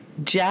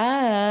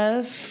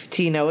Jeff,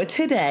 do you know what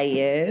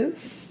today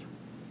is?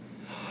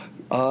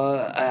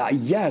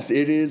 Yes,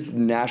 it is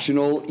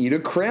National Eat a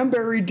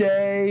Cranberry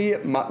Day.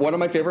 One of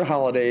my favorite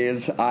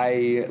holidays.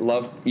 I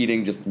love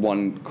eating just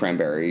one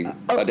cranberry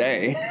a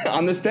day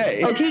on this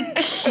day. Okay,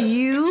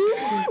 cute,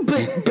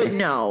 but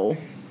no.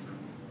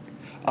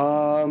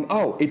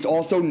 It's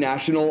also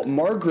National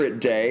Margaret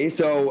Day.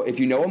 So if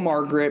you know a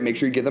Margaret, make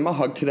sure you give them a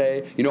hug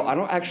today. You know, I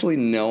don't actually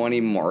know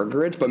any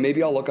Margarets, but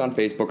maybe I'll look on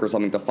Facebook or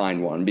something to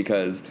find one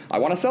because I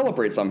want to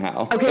celebrate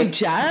somehow. Okay,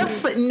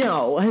 Jeff,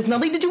 no, it has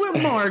nothing to do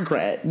with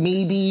Margaret.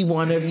 Maybe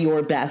one of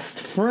your best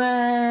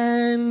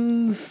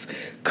friends,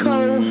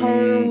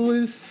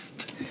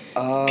 co-host.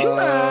 Come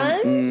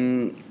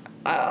on.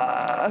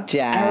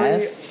 Jeff.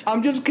 Harry,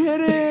 I'm just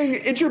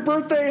kidding. It's your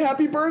birthday.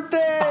 Happy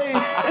birthday.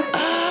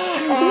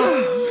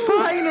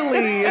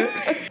 Finally.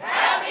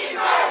 Happy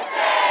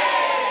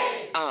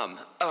birthday! I'm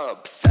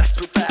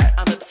obsessed with that.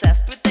 I'm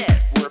obsessed with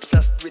this. We're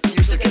obsessed with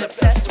you, so get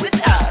obsessed with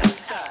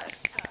us.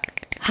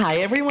 Hi,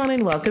 everyone,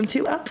 and welcome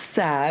to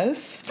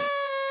Obsessed.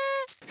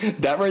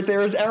 That right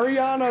there is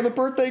Ariana, the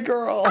birthday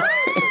girl.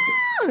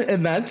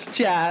 And that's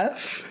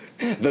Jeff.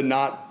 The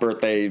not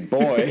birthday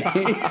boy.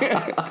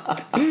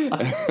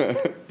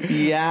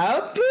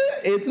 Yep,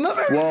 it's my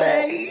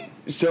birthday.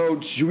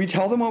 So should we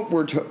tell them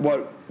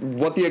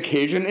what the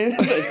occasion is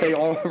if they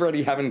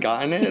already haven't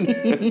gotten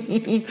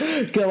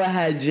it? Go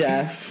ahead,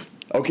 Jeff.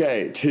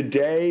 Okay,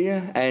 today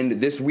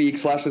and this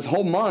week / this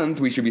whole month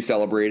we should be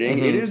celebrating.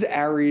 It is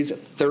Ari's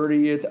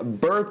 30th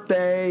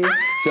birthday.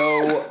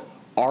 So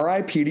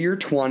R.I.P. to your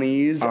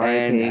 20s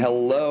and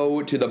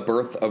hello to the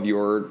birth of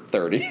your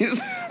 30s.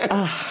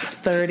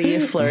 30,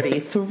 flirty,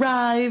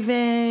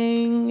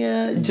 thriving.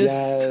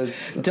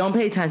 Just don't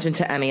pay attention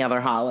to any other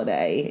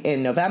holiday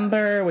in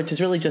November, which is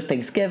really just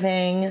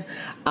Thanksgiving.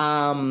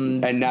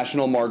 And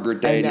National Margaret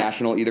Day,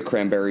 National Eat a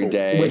Cranberry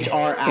Day. Which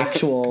are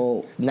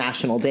actual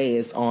national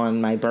days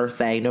on my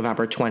birthday,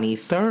 November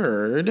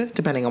 23rd,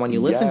 depending on when you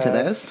listen to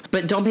this.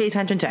 But don't pay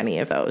attention to any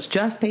of those.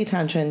 Just pay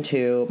attention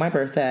to my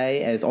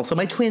birthday is also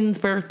my twins'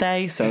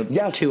 birthday, so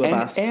two of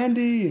us.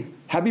 Andy.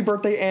 Happy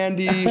birthday,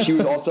 Andy. She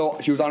was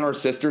on our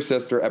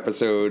Sister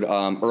episode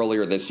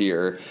earlier this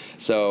year.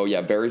 So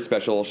yeah, very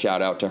special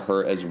shout out to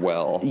her as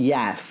well.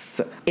 Yes.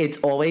 It's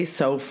always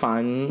so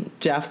fun,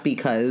 Jeff,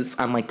 because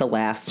I'm like the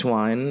last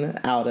one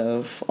out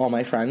of all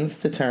my friends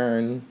to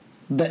turn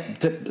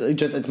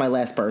it's my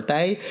last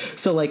birthday.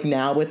 So like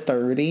now with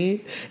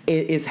 30,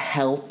 it is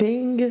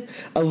helping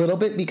a little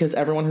bit because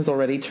everyone has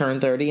already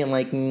turned 30 and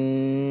like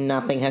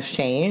nothing has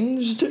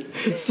changed.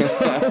 So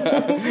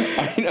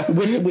I know.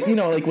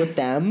 with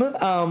them.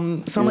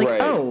 So I'm like,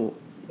 oh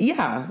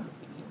yeah,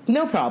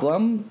 no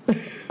problem.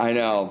 I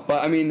know.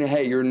 But I mean,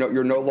 hey, you're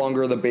no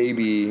longer the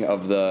baby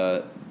of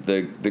the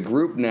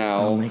group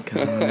now. Oh my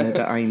God,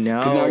 I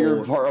know. Now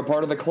you're a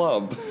part of the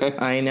club.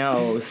 I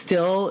know.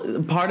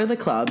 Still part of the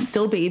club,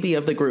 still baby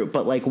of the group,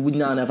 but like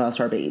none of us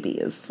are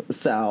babies.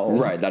 So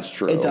right, that's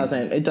true. It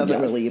doesn't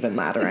really even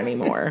matter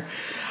anymore.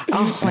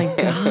 Oh my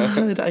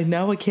God, I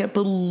know. I can't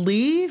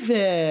believe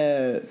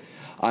it.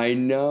 I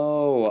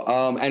know.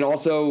 And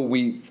also,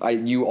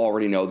 you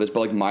already know this,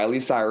 but like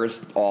Miley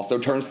Cyrus also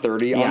turns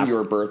 30 on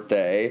your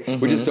birthday,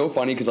 which is so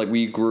funny because like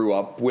we grew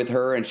up with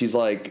her and she's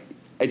like,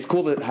 it's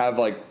cool to have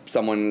like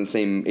someone in the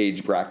same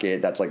age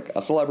bracket that's like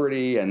a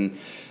celebrity and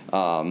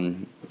I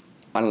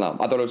don't know.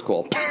 I thought it was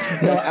cool.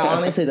 No,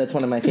 honestly, that's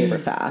one of my favorite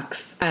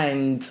facts.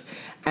 And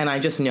I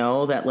just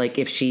know that like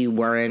if she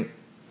weren't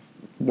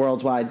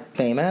worldwide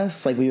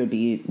famous, like we would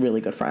be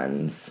really good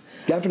friends.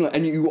 Definitely.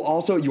 And you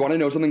want to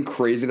know something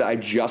crazy that I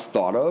just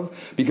thought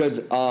of? Because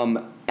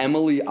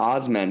Emily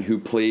Osment, who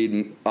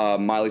played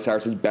Miley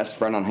Cyrus's best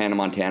friend on Hannah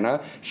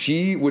Montana,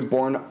 she was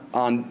born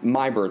on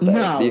my birthday.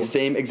 No. The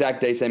same exact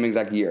day, same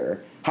exact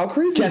year. How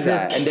crazy is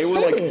that? And they were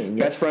like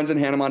best friends in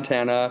Hannah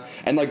Montana.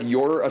 And like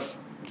you're a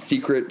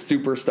secret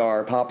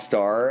superstar, pop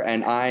star,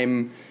 and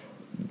I'm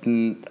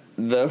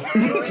the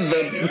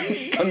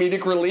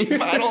comedic relief.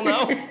 I don't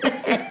know.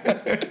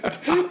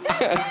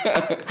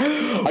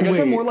 I guess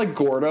I'm more like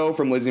Gordo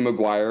from Lizzie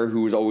McGuire,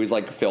 who's always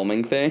like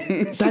filming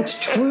things. That's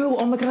true.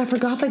 Oh my God, I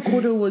forgot that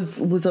Gordo was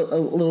a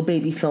little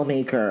baby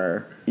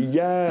filmmaker.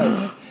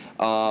 Yes.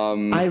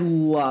 I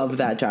love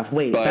that, Jeff.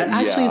 Wait, that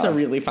actually is a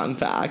really fun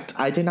fact.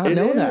 I did not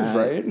know that.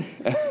 Right?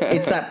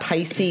 It's that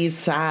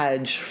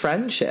Pisces-Sag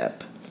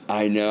friendship.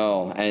 I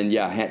know. And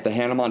yeah, the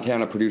Hannah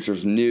Montana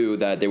producers knew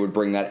that they would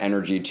bring that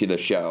energy to the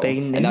show. They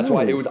knew. And that's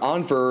why it was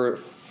on for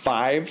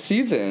 5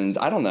 seasons.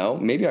 I don't know.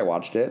 Maybe I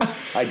watched it.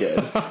 I did.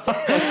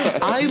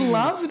 I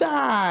love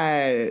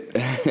that.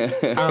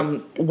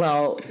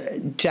 Well,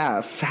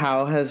 Jeff,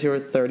 how has your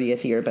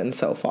 30th year been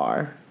so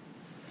far?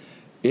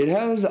 It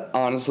has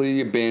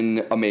honestly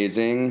been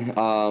amazing.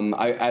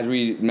 As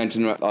we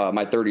mentioned,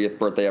 my 30th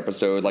birthday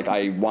episode, like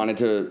I wanted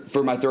to,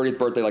 for my 30th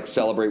birthday, like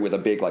celebrate with a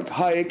big like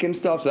hike and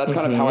stuff. So that's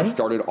kind of how I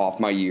started off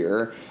my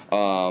year.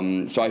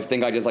 So I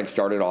think I just like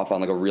started off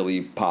on like a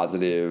really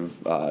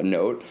positive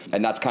note,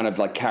 and that's kind of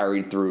like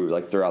carried through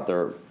like throughout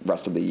the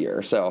rest of the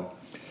year. So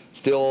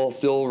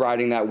still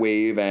riding that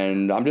wave,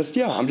 and I'm just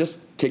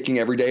taking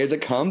every day as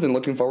it comes and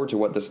looking forward to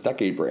what this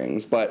decade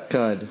brings. But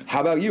Good.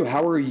 How about you?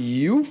 How are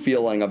you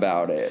feeling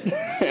about it?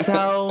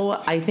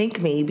 So I think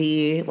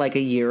maybe like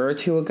a year or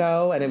two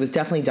ago, and it was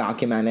definitely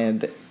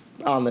documented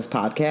on this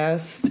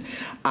podcast,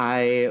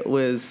 I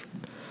was,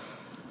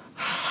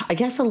 I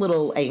guess, a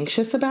little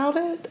anxious about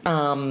it.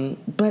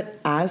 But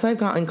as I've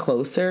gotten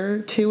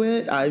closer to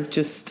it, I've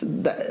just,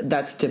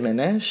 that's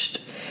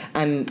diminished,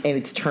 and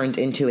it's turned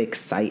into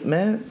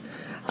excitement.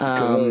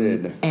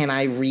 Good. And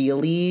I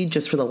really,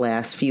 just for the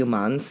last few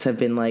months, have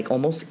been like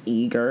almost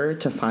eager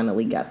to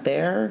finally get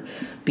there,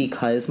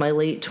 because my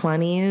late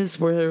 20s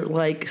were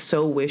like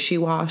so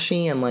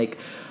wishy-washy and like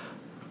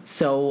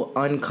so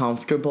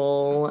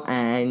uncomfortable,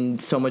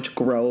 and so much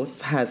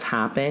growth has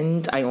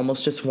happened. I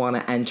almost just want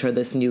to enter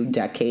this new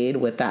decade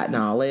with that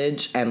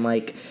knowledge and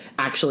like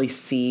actually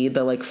see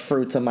the like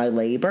fruits of my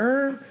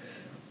labor.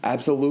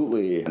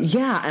 Absolutely.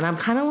 Yeah, and I'm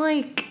kind of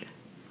like,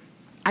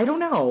 I don't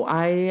know.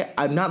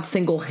 I'm not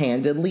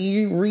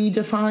single-handedly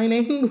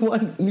redefining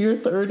what your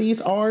 30s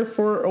are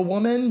for a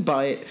woman,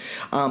 but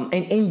and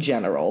in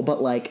general,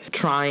 but like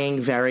trying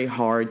very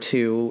hard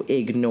to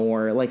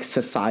ignore like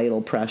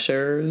societal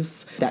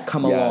pressures that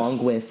come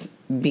along with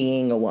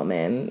being a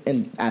woman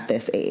at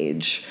this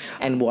age,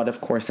 and what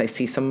of course I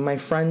see some of my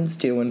friends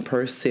do and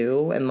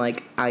pursue, and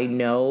like I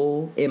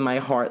know in my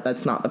heart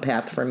that's not the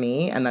path for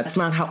me, and that's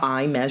not how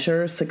I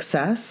measure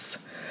success,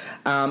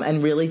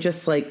 and really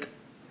just like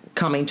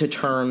coming to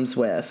terms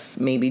with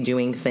maybe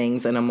doing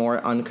things in a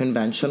more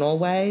unconventional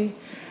way,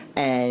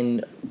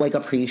 and like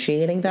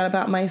appreciating that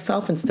about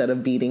myself instead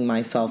of beating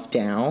myself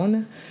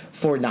down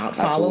for not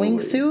following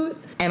suit.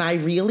 And I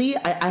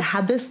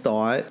had this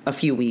thought a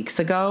few weeks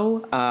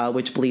ago,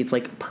 which bleeds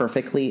like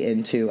perfectly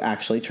into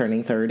actually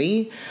turning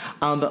 30.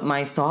 But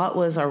my thought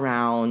was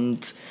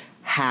around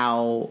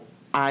how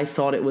I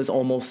thought it was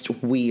almost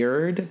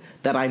weird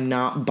that I'm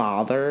not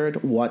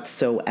bothered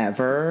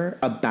whatsoever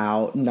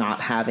about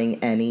not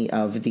having any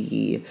of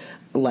the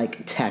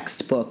like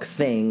textbook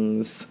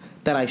things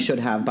that I should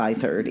have by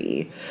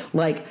 30.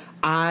 Like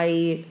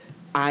I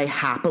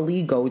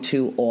happily go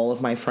to all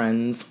of my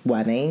friends'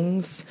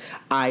 weddings.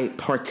 I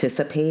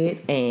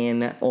participate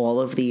in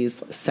all of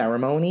these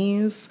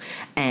ceremonies,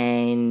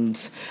 and,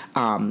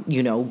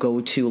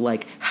 go to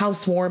like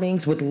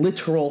housewarmings with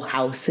literal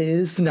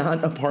houses,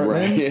 not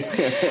apartments,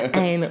 right.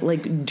 And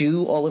like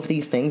do all of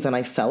these things. And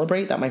I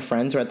celebrate that my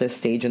friends are at this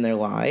stage in their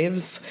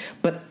lives.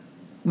 But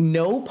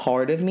no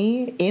part of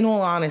me, in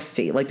all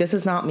honesty, like this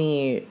is not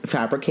me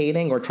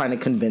fabricating or trying to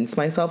convince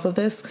myself of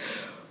this,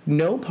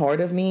 no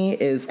part of me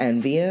is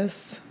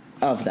envious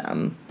of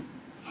them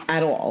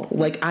at all.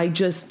 Like, I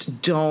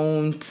just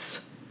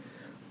don't,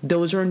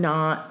 those are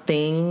not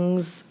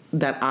things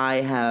that I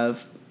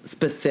have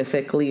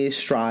specifically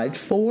strived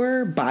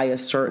for by a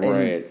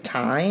certain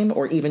time,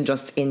 or even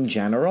just in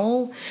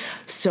general.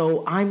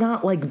 So I'm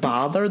not like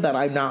bothered that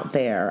I'm not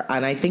there.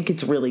 And I think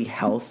it's really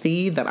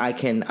healthy that I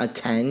can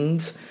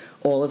attend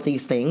all of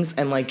these things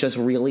and like just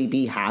really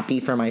be happy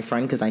for my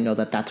friend, because I know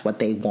that that's what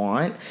they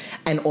want,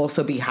 and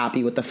also be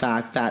happy with the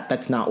fact that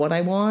that's not what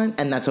I want,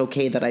 and that's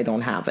okay that I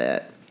don't have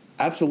it.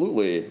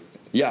 Absolutely.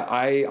 Yeah,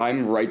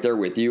 I'm right there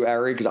with you,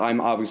 Ari, because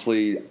I'm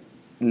obviously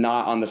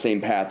not on the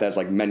same path as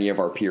like many of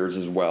our peers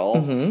as well.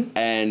 Mm-hmm.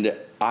 And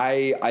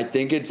I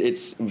think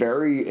it's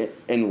very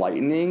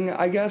enlightening,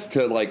 I guess,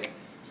 to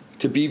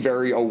be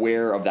very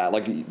aware of that.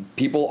 Like,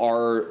 people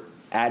are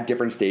at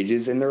different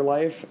stages in their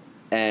life,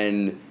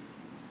 and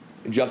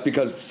just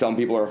because some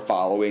people are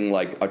following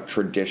like a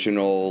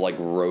traditional like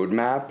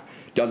roadmap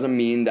doesn't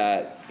mean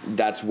that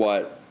that's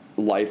what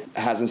life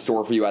has in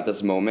store for you at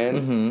this moment.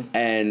 Mm-hmm.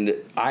 And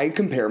I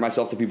compare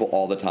myself to people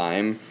all the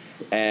time.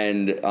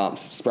 And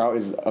Sprout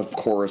is, of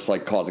course,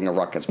 like causing a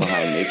ruckus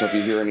behind me. So if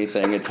you hear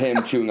anything, it's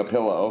him chewing a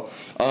pillow.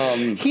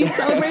 He's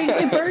celebrating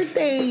my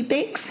birthday.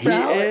 Thanks,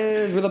 Sprout. He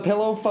is, with a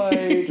pillow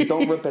fight. Just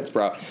don't rip it,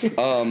 Sprout.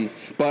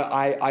 But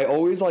I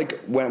always,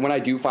 like, when I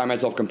do find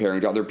myself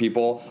comparing to other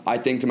people, I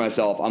think to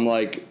myself, I'm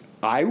like,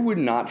 I would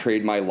not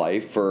trade my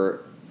life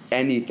for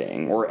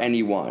anything or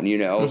anyone, you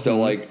know? Mm-hmm. So,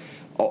 like,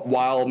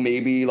 while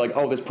maybe like,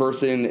 oh, this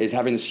person is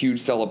having this huge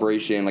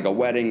celebration, like a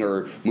wedding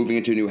or moving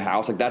into a new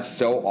house, like that's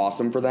so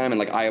awesome for them, and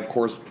like I of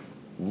course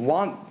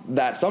want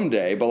that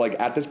someday, but like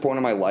at this point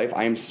in my life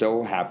I am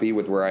so happy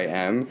with where I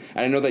am,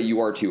 and I know that you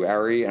are too,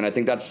 Ari, and I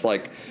think that's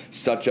like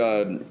such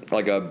a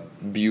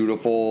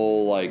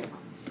beautiful like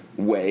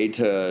way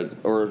to,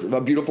 or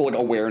a beautiful like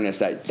awareness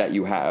that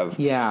you have.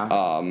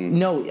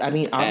 No, I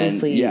mean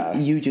obviously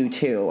you do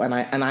too, and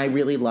I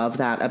really love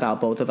that about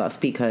both of us,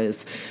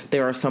 because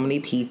there are so many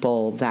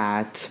people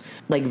that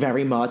like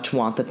very much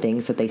want the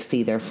things that they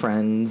see their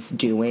friends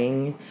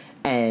doing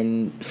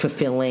and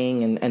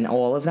fulfilling and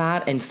all of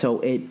that, and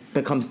so it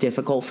becomes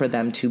difficult for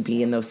them to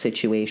be in those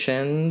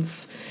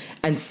situations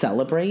and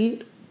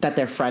celebrate that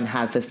their friend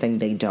has this thing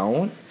they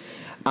don't.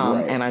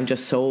 And I'm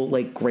just so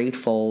like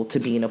grateful to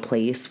be in a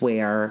place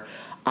where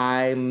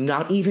I'm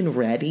not even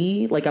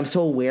ready. Like, I'm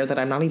so aware that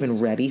I'm not even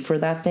ready for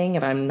that thing,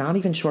 and I'm not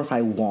even sure if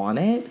I want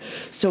it.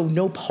 So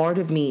no part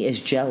of me is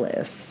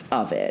jealous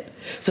of it.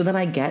 So then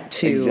I get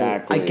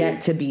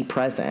to be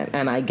present,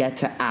 and I get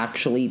to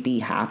actually be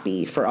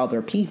happy for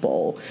other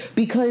people,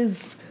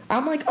 because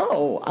I'm like,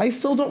 oh, I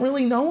still don't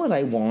really know what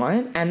I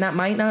want, and that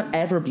might not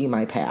ever be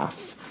my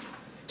path.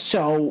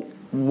 So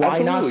why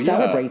not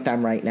celebrate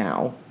them right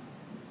now?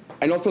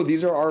 And also,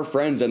 these are our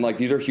friends, and, like,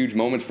 these are huge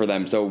moments for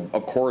them, so,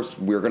 of course,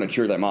 we're going to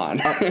cheer them on,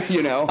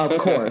 you know? Of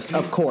course.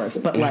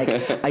 But,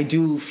 like, I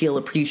do feel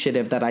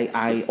appreciative that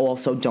I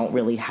also don't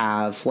really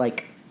have,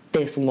 like,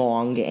 this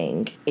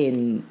longing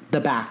in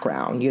the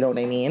background, you know what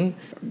I mean?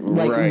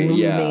 Like,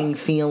 looming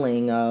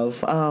feeling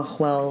of, oh,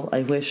 well,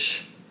 I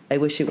wish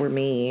it were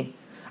me.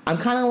 I'm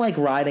kind of, like,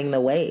 riding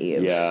the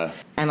wave. Yeah,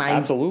 and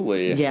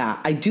absolutely. Yeah,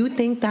 I do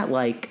think that,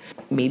 like,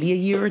 maybe a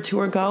year or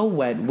two ago,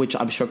 which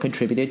I'm sure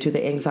contributed to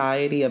the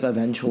anxiety of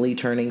eventually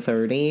turning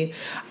 30,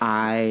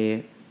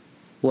 I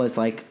was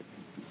like,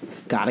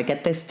 gotta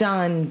get this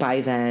done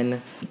by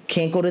then.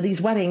 Can't go to these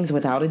weddings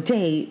without a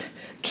date.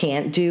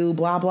 Can't do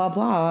blah, blah,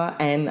 blah.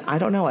 And I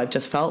don't know, I've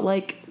just felt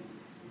like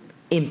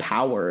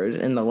empowered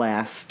in the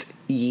last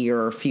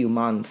year or few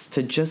months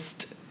to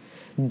just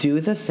do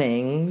the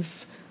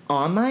things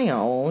on my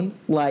own.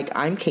 Like,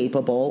 I'm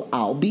capable.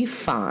 I'll be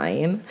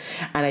fine.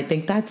 And I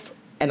think that's,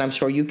 and I'm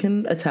sure you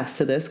can attest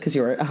to this because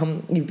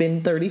you've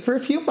been 30 for a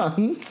few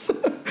months.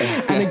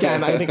 And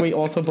again, I think we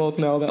also both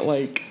know that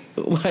like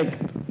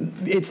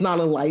it's not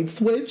a light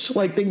switch.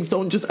 Like, things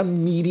don't just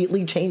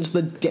immediately change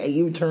the day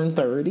you turn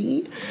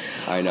 30.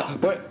 I know,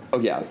 but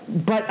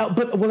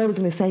But what I was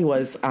going to say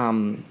was,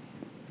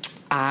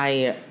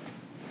 I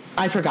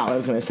forgot what I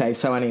was going to say.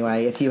 So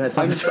anyway, if you had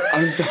something,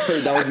 I'm sorry,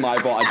 that was my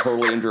fault. I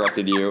totally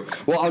interrupted you.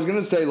 Well, I was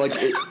going to say, like,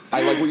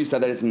 I like what you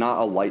said, that it's not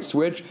a light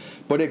switch,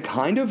 but it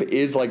kind of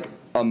is like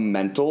a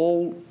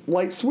mental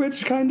light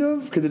switch, kind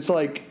of, because it's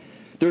like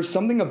there's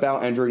something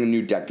about entering a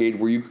new decade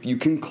where you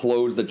can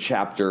close the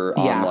chapter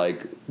on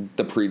like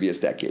the previous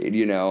decade,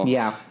 you know?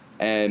 Yeah.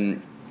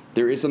 And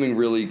there is something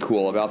really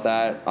cool about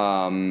that.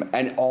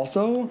 And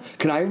also,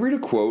 can I read a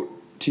quote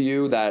to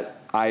you that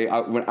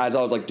as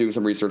I was like doing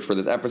some research for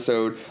this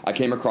episode, I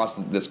came across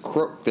this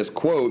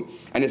quote,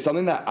 and it's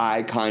something that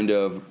I kind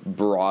of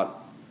brought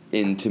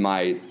into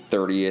my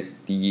 30th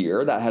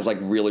year that has like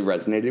really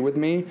resonated with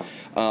me.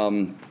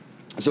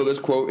 So this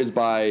quote is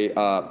by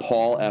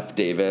Paul F.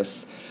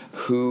 Davis,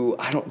 who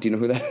do you know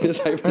who that is?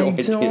 I have no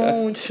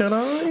idea. Should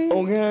I?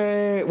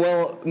 Okay,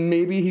 well,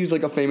 maybe he's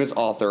like a famous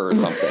author or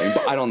something,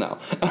 but I don't know.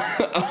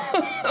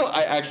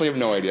 I actually have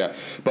no idea.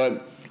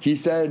 But he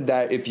said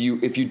that if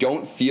you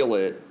don't feel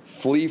it,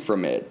 flee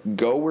from it.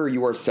 Go where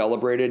you are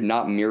celebrated,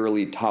 not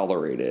merely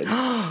tolerated.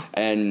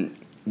 And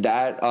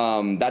that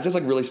just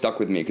like really stuck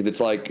with me, because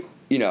it's like,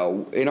 you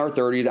know, in our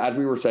 30s, as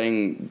we were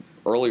saying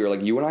earlier,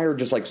 like, you and I are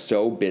just like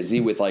so busy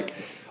with like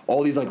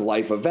all these like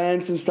life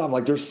events and stuff.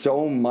 Like, there's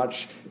so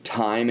much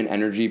time and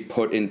energy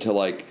put into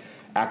like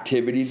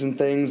activities and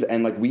things,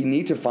 and like we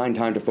need to find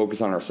time to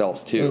focus on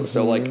ourselves too. Mm-hmm.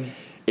 So like,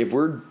 if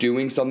we're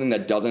doing something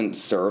that doesn't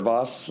serve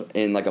us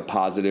in like a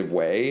positive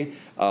way,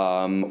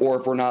 or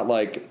if we're not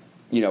like,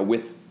 you know,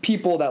 with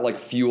people that like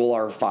fuel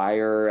our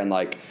fire and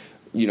like,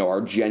 you know,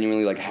 are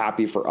genuinely like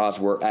happy for us,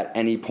 we're at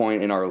any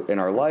point in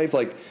our life,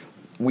 like,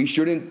 we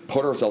shouldn't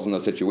put ourselves in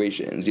those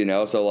situations, you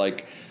know? So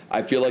like,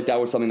 I feel like that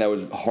was something that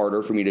was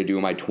harder for me to do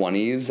in my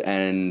 20s,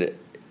 and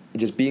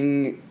just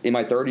being in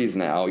my 30s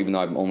now, even though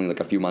I'm only like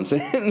a few months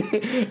in,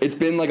 it's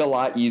been like a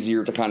lot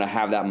easier to kind of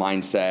have that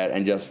mindset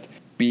and just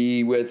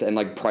be with and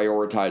like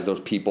prioritize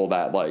those people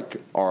that like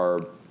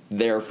are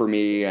there for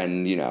me,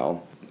 and, you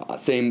know,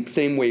 same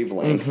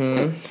wavelength.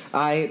 Mm-hmm.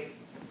 I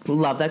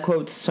love that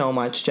quote so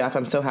much, Jeff.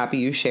 I'm so happy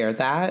you shared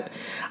that.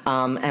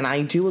 And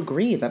I do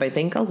agree that I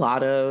think a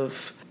lot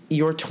of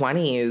your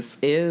 20s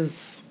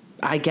is,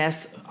 I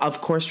guess,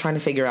 of course, trying to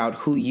figure out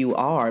who you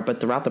are,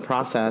 but throughout the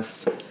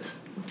process,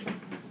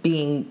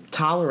 being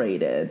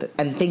tolerated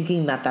and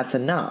thinking that that's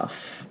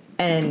enough.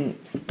 And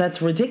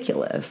that's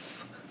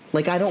ridiculous.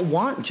 Like, I don't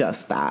want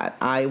just that.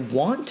 I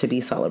want to be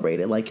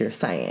celebrated, like you're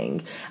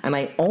saying. And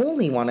I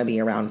only want to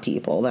be around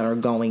people that are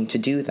going to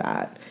do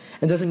that.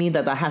 It doesn't mean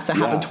that has to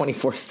happen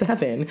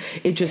 24/7.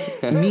 It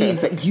just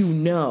means that, you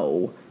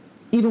know,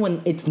 even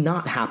when it's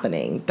not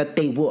happening, that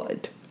they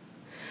would.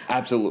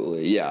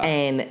 Absolutely, yeah.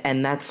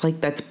 And that's like,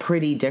 that's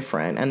pretty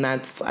different. And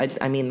that's,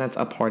 I mean, that's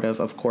a part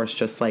of course,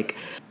 just like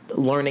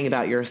learning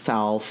about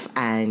yourself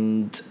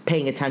and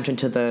paying attention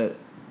to the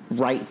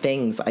right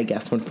things, I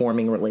guess, when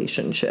forming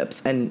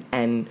relationships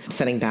and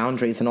setting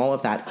boundaries and all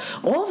of that.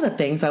 All of the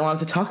things I wanted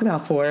to talk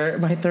about for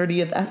my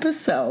 30th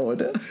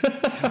episode.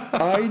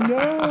 I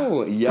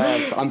know.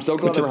 Yes. I'm so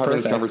glad we're having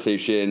this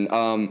conversation.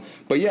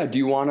 But yeah,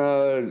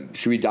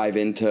 should we dive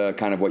into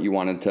kind of what you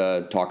wanted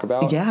to talk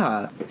about?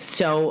 Yeah.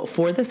 So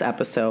for this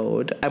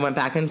episode, I went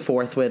back and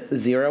forth with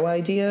 0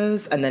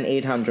 ideas and then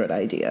 800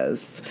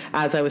 ideas,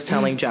 as I was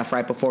telling Jeff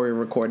right before we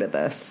recorded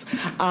this.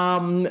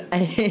 And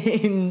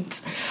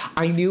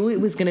I knew knew it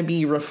was going to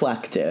be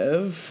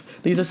reflective.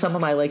 These are some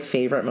of my like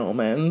favorite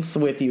moments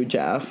with you,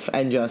 Jeff,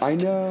 and just I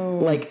know.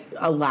 like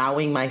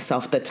allowing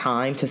myself the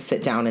time to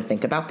sit down and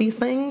think about these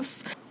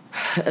things.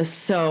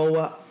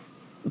 So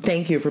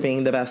thank you for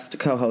being the best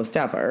co-host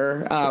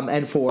ever,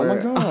 and for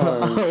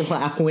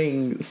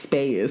allowing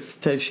space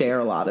to share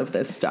a lot of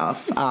this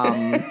stuff.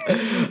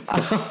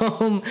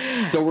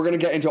 So we're going to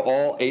get into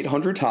all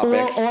 800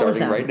 topics all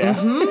starting right now.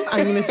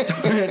 I'm going to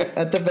start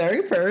at the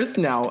very first.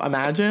 No,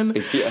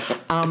 imagine.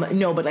 Yeah.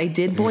 No, but I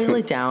did boil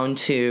it down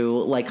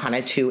to like kind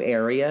of two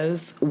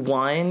areas.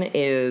 One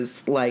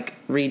is like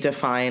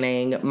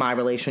redefining my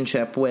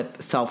relationship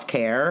with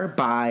self-care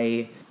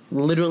by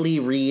literally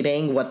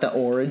reading what the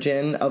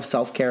origin of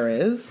self-care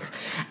is,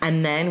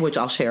 and then, which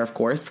I'll share, of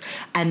course,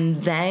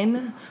 and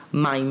then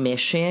my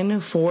mission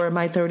for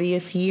my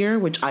 30th year,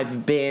 which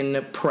I've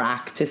been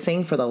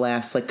practicing for the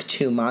last like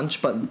 2 months,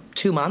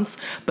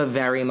 but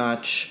very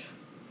much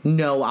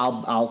no,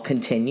 I'll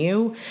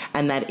continue,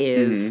 and that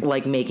is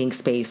like making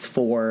space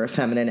for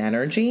feminine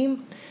energy,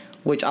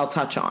 which I'll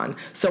touch on.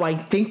 So I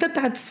think that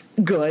that's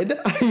good.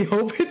 I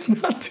hope it's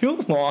not too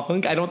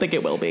long. I don't think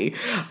it will be.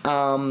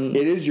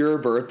 It is your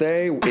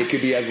birthday. It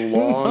could be as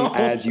long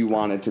as you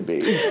want it to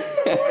be.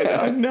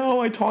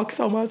 No, I talk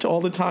so much all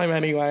the time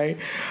anyway.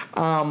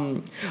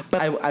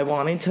 But I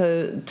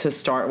wanted to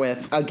start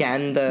with,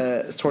 again,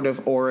 the sort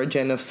of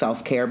origin of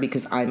self-care,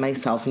 because I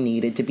myself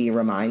needed to be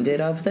reminded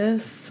of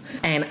this.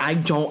 And I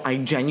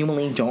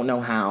genuinely don't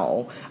know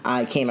how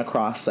I came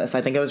across this.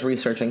 I think I was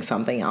researching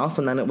something else,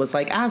 and then it was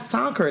like, as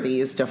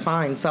Socrates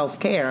defined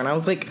self-care, and I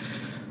was like,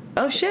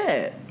 oh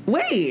shit,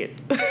 wait,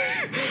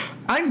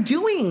 I'm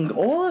doing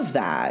all of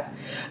that.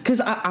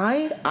 Because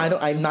I'm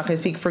not going to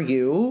speak for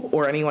you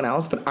or anyone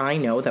else, but I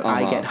know that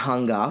I get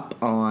hung up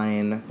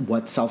on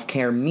what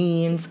self-care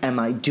means. Am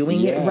I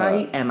doing it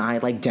right? Am I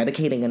like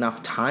dedicating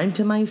enough time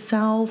to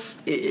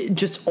myself?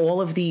 Just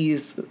all of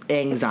these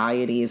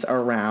anxieties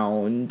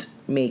around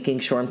making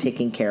sure I'm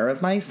taking care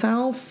of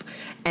myself,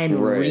 and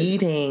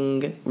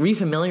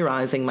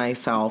refamiliarizing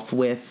myself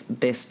with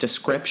this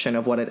description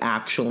of what it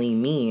actually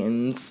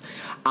means.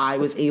 I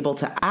was able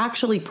to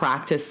actually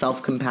practice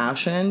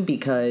self-compassion,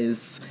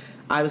 because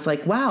I was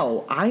like,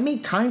 wow, I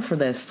make time for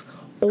this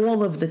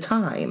all of the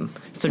time.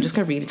 So I'm just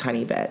going to read a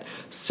tiny bit.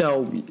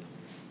 So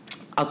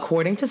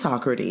according to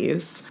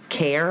Socrates,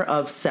 care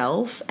of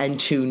self and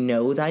to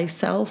know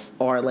thyself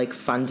are like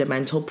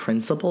fundamental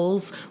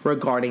principles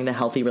regarding the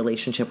healthy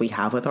relationship we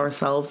have with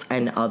ourselves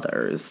and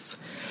others.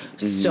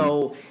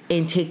 So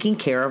in taking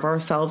care of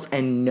ourselves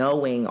and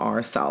knowing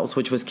ourselves,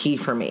 which was key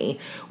for me,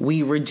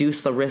 we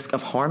reduce the risk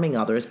of harming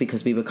others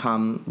because we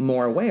become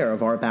more aware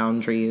of our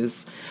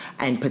boundaries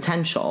and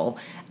potential.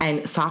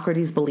 And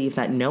Socrates believed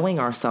that knowing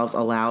ourselves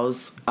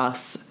allows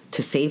us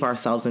to save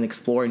ourselves and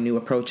explore new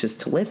approaches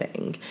to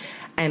living.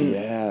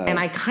 And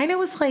I kind of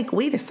was like,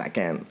 wait a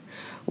second.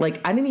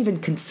 Like, I didn't even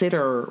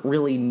consider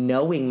really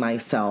knowing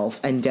myself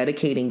and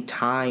dedicating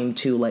time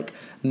to, like,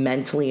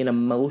 mentally and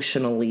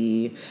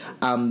emotionally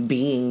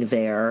being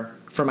there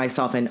for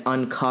myself and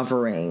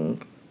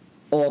uncovering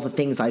all the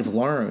things I've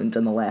learned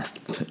in the last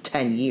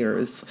 10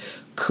 years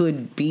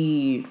could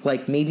be,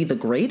 like, maybe the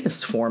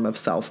greatest form of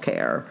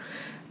self-care.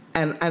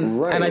 And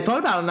I thought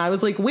about it, and I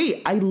was like,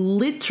 wait, I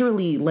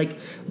literally, like,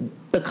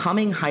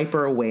 becoming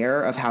hyper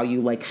aware of how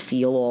you like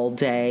feel all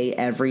day,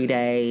 every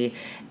day,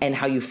 and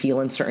how you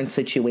feel in certain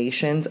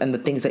situations and the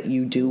things that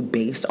you do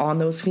based on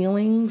those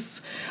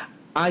feelings,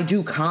 I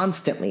do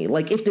constantly.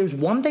 Like, if there's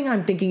one thing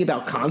I'm thinking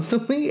about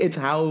constantly, it's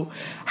how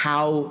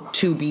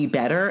to be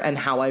better and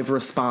how I've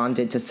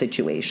responded to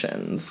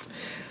situations.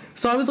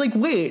 So I was like,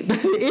 wait,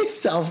 that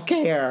is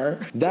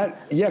self-care.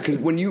 Because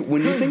when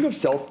you think of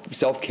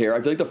self-care, I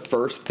feel like the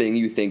first thing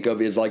you think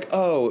of is like,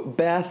 oh,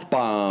 bath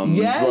bombs,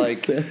 like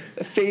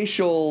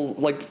facial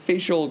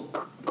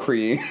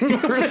cream,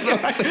 or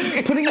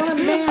something. Putting on a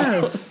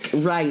mask,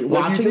 right? Like,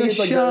 watching a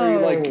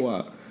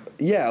show.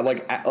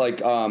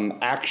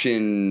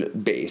 Action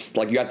based.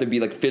 Like, you have to be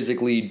like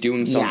physically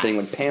doing something,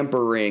 like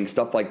pampering,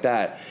 stuff like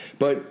that.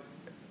 But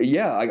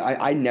yeah,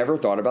 I never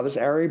thought about this,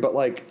 Ari, but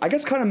like, I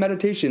guess kind of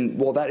meditation,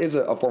 well, that is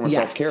a form of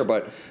self-care,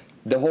 but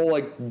the whole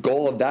like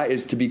goal of that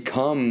is to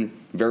become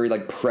very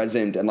like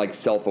present and like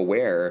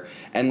self-aware.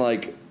 And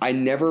like, I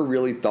never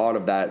really thought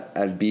of that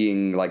as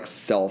being like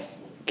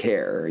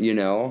self-care, you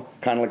know,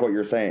 kind of like what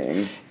you're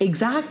saying.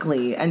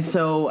 Exactly. And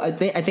so I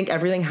think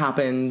everything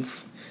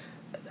happens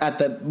at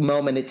the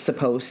moment it's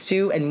supposed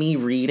to, and me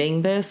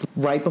reading this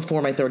right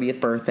before my 30th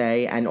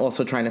birthday and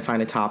also trying to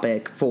find a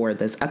topic for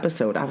this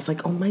episode, I was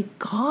like, oh my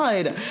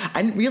God,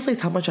 I didn't realize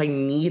how much I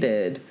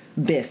needed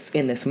this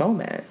in this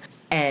moment.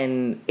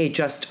 And it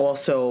just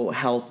also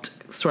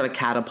helped sort of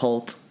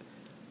catapult,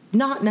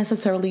 not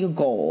necessarily a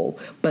goal,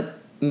 but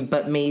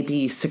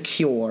maybe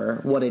secure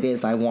what it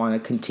is I want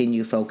to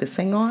continue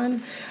focusing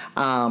on,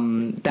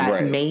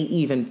 that may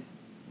even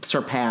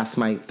surpass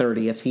my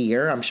 30th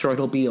year. I'm sure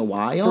it'll be a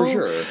while. For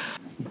sure.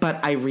 But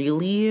I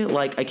really,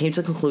 like, I came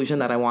to the conclusion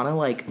that I want to,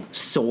 like,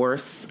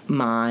 source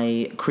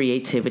my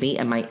creativity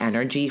and my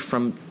energy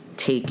from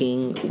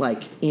taking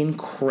like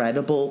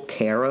incredible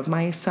care of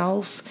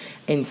myself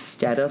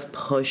instead of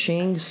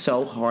pushing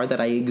so hard that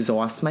I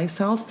exhaust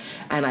myself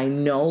and I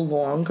no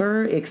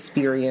longer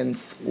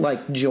experience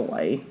like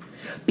joy,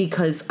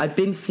 because I've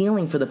been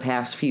feeling for the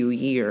past few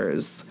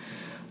years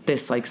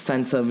this like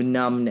sense of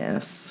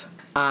numbness.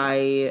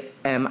 I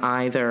am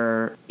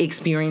either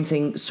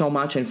experiencing so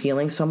much and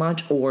feeling so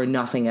much or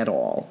nothing at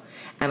all.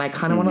 And I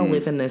kind of want to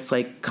live in this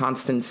like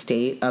constant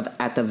state of,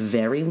 at the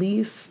very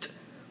least,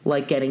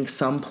 like getting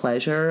some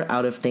pleasure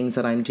out of things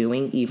that I'm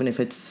doing, even if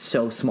it's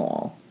so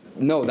small.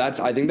 No,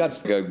 I think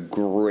that's like a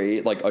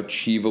great, like,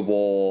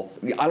 achievable,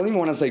 I don't even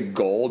want to say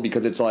goal,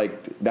 because it's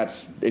like,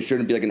 it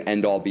shouldn't be like an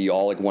end all be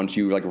all. Like, once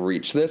you like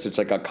reach this, it's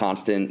like a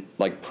constant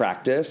like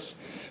practice.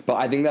 But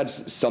I think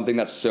that's something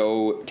that's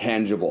so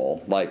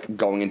tangible, like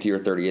going into your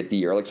 30th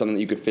year, like something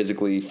that you could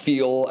physically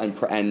feel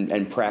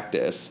and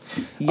practice.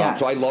 Yes.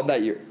 So I love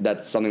that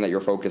that's something that you're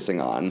focusing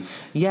on.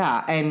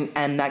 Yeah,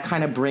 and that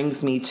kind of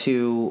brings me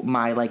to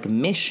my like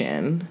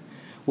mission,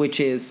 which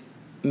is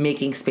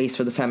making space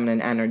for the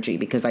feminine energy,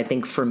 because I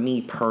think for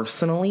me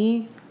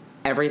personally,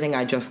 everything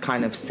I just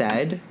kind of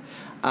said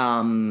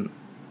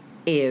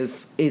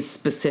is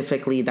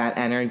specifically that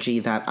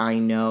energy that I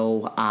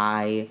know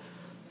I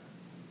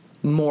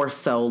more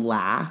so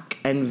lack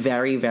and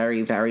very,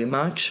 very, very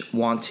much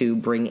want to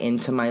bring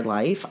into my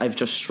life. I've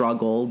just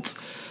struggled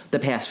the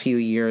past few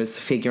years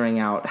figuring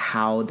out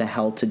how the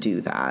hell to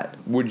do that.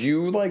 Would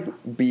you like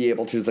be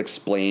able to just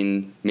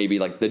explain maybe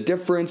like the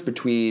difference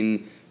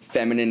between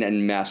feminine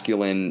and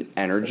masculine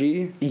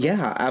energy?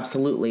 Yeah,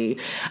 absolutely.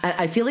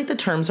 I feel like the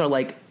terms are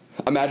like,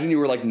 imagine you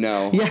were like,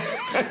 no. yeah,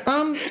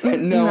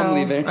 no, I'm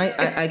leaving.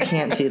 I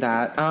can't do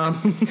that.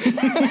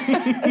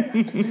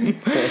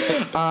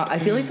 I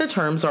feel like the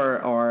terms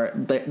are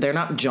they're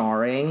not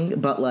jarring,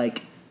 but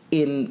like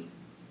in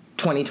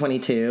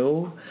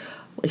 2022,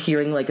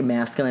 hearing like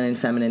masculine and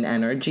feminine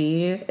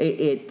energy,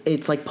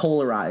 it's like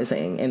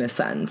polarizing in a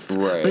sense.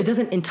 Right. But it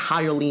doesn't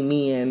entirely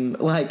mean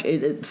like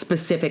it's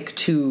specific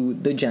to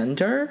the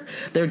gender.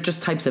 They're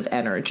just types of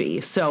energy.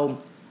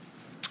 So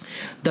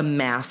the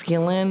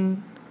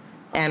masculine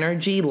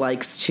energy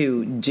likes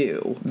to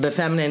do. The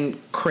feminine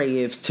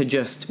craves to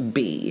just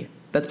be.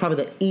 That's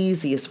probably the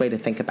easiest way to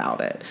think about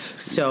it.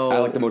 So I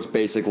like the most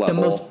basic level.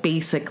 The most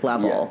basic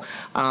level.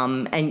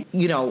 Yeah. And,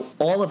 you know,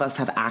 all of us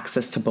have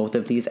access to both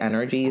of these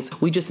energies.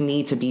 We just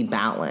need to be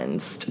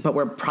balanced. But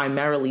we're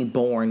primarily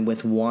born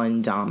with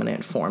one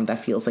dominant form that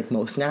feels like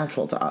most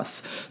natural to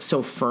us.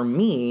 So for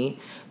me,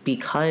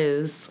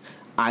 because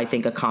I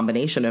think a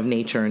combination of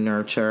nature and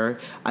nurture,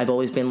 I've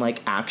always been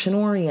like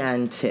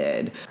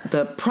action-oriented,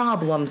 the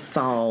problem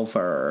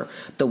solver,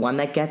 the one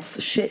that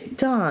gets shit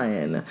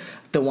done,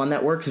 the one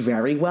that works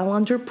very well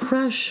under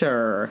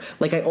pressure.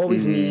 Like I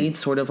always need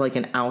sort of like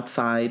an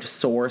outside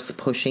source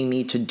pushing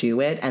me to do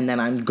it, and then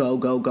I'm go,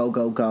 go, go,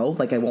 go, go.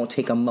 Like I won't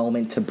take a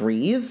moment to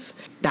breathe.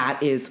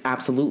 That is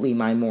absolutely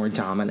my more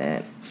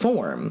dominant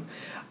form.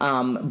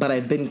 But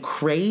I've been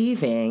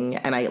craving,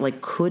 and I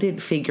like couldn't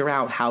figure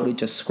out how to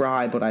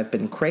describe what I've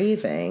been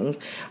craving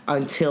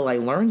until I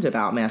learned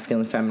about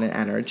masculine and feminine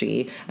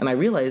energy. And I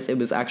realized it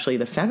was actually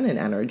the feminine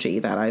energy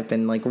that I've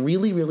been like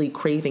really, really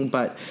craving,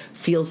 but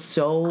feels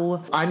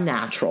so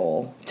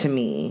unnatural to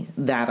me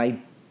that I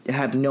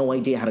have no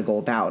idea how to go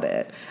about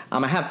it.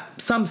 I have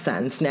some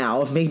sense now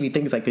of maybe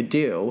things I could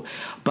do,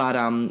 but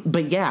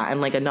yeah,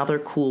 and like another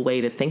cool way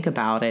to think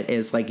about it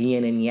is like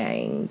yin and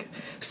yang.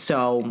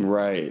 So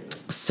right.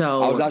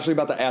 So I was actually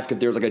about to ask if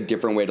there's like a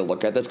different way to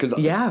look at this, because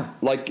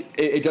like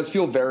it does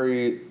feel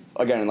very,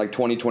 again, like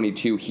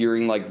 2022,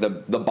 hearing like the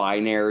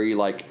binary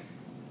like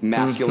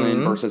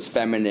masculine versus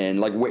feminine.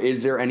 Like,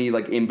 is there any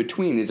like in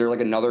between? Is there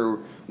like another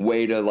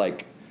way to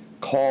like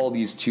call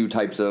these two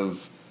types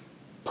of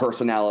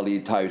personality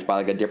types by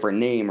like a different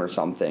name or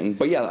something?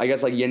 But yeah, I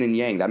guess like yin and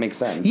yang, that makes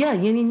sense. Yeah,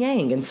 yin and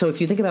yang. And so if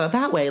you think about it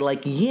that way,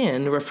 like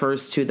yin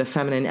refers to the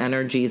feminine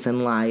energies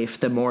in life,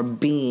 the more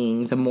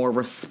being, the more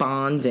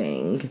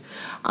responding,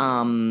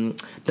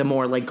 the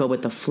more like go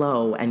with the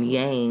flow, and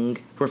yang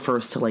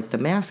refers to like the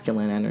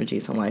masculine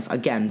energies in life,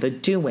 again, the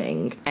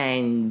doing.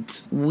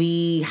 And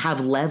we have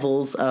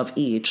levels of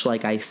each,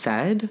 like I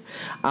said,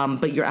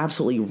 but you're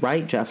absolutely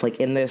right, Jeff.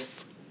 Like in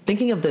this,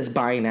 thinking of this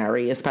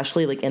binary,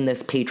 especially like in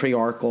this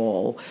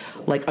patriarchal,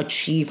 like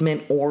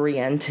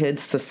achievement-oriented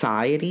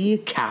society,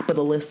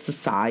 capitalist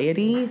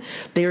society,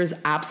 there's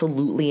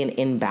absolutely an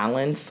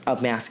imbalance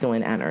of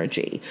masculine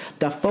energy.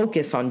 The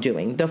focus on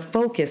doing, the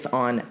focus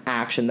on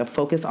action, the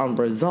focus on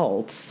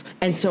results.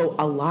 And so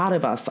a lot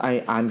of us,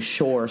 I'm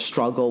sure,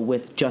 struggle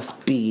with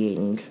just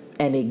being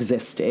and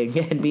existing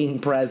and being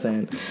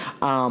present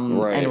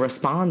and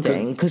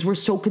responding, because we're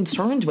so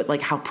concerned with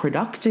like how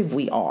productive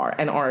we are,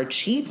 and our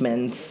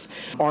achievements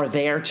are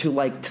there to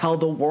like tell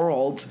the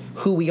world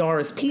who we are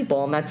as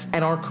people, and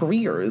our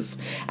careers,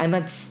 and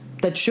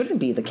that shouldn't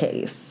be the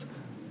case.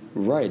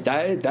 Right.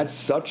 That's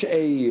such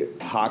a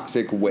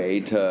toxic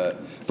way to,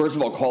 first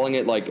of all, calling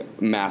it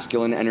like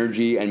masculine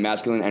energy, and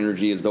masculine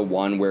energy is the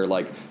one where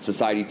like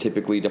society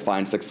typically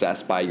defines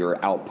success by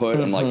your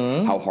output and like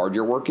how hard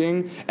you're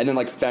working, and then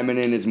like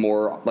feminine is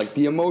more like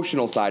the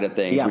emotional side of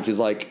things, which is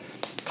like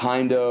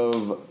kind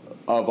of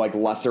like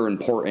lesser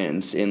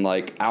importance in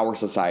like our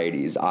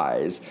society's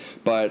eyes.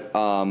 But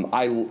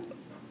I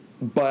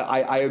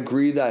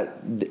agree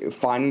that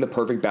finding the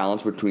perfect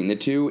balance between the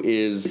two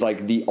is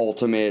like the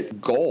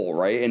ultimate goal,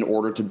 right? In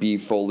order to be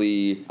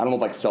fully, I don't know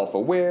if like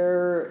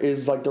self-aware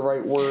is like the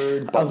right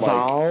word, but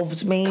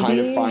evolved, like maybe kind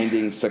of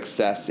finding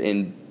success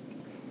in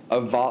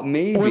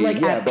maybe, or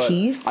like yeah, at but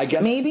peace, I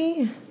guess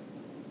maybe.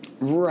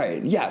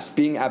 Right. Yes,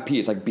 being at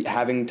peace, like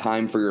having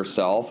time for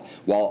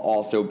yourself while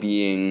also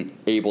being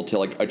able to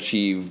like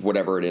achieve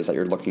whatever it is that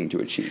you're looking to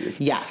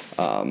achieve. Yes.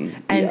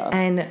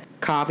 And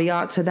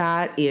caveat to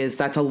that is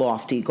that's a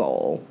lofty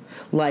goal.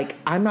 Like,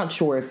 I'm not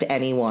sure if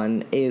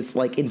anyone is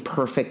like in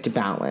perfect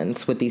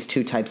balance with these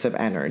two types of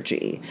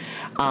energy.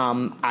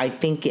 I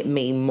think it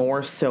may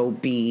more so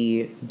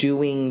be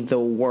doing the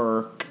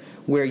work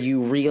where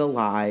you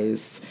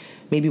realize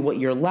maybe what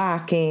you're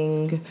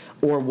lacking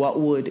or what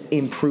would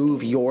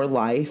improve your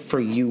life for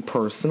you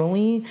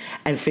personally,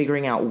 and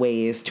figuring out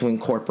ways to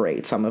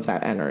incorporate some of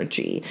that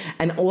energy.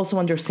 And also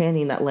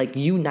understanding that like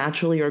you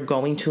naturally are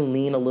going to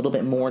lean a little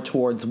bit more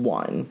towards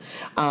one.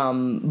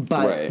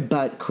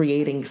 But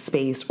creating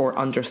space or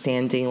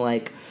understanding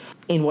like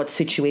in what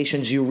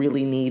situations you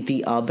really need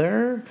the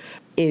other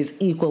is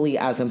equally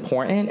as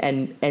important,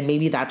 and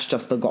maybe that's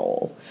just the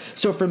goal.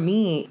 So for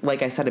me,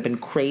 like I said, I've been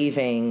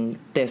craving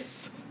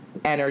this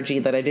energy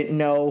that I didn't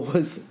know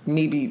was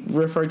maybe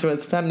referred to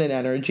as feminine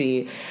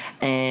energy,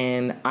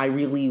 and I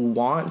really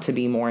want to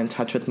be more in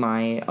touch with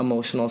my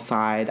emotional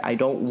side. I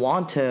don't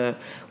want to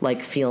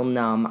like feel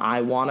numb.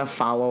 I want to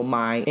follow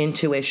my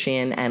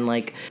intuition and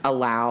like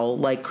allow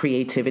like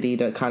creativity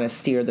to kind of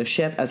steer the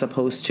ship as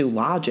opposed to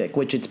logic,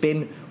 which it's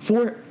been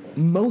for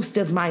most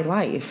of my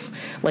life.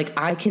 Like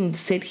I can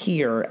sit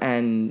here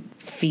and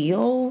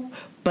feel,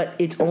 but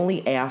it's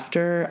only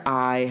after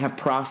I have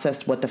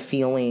processed what the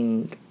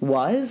feeling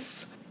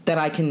was that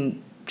I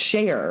can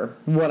share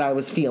what I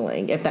was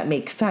feeling, if that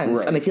makes sense.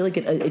 Right. And I feel like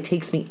it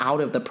takes me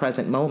out of the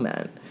present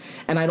moment.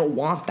 And I don't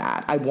want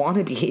that. I want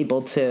to be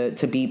able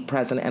to be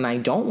present, and I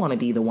don't want to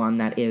be the one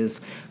that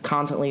is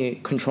constantly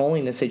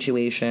controlling the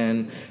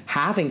situation,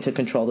 having to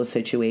control the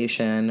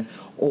situation,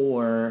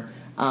 or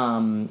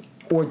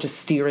just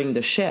steering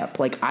the ship.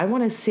 Like, I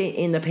want to sit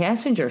in the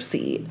passenger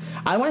seat.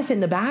 I want to sit in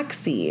the back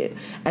seat,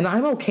 and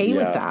I'm okay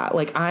with that.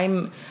 Like,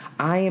 I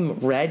am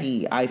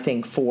ready, I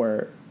think,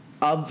 for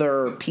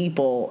other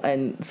people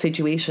and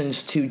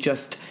situations to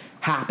just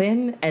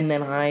happen, and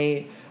then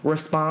I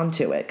respond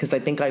to it. Because I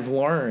think I've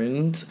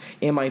learned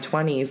in my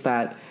 20s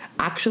that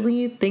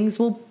actually things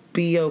will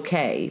be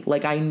okay.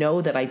 Like, I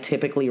know that I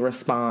typically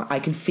respond. I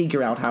can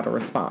figure out how to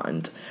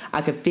respond.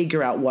 I can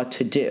figure out what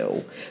to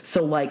do.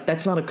 So, like,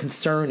 that's not a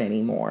concern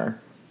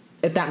anymore,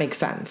 if that makes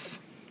sense.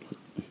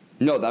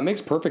 No, that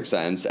makes perfect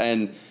sense.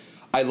 And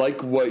I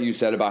like what you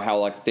said about how,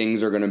 like,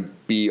 things are going to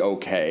be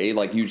okay.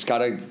 Like, you just got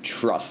to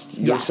trust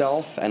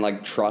yourself and,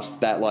 like, trust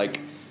that,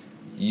 like,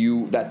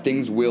 that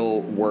things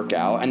will work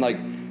out. And, like,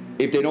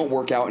 if they don't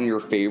work out in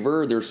your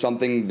favor, there's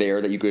something there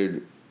that you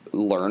could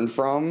learn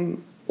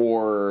from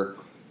or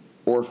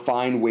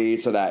find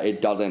ways so that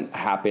it doesn't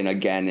happen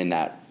again in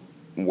that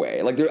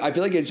way. Like, I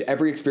feel like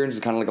every experience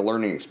is kind of like a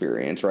learning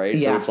experience, right?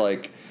 Yeah. So it's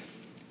like,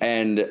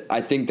 and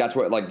I think that's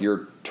what like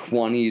your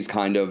 20s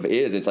kind of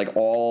is. It's like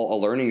all a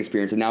learning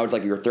experience, and now it's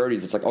like your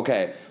 30s. It's like,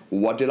 okay,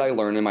 what did I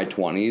learn in my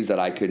 20s that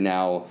I could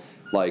now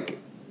like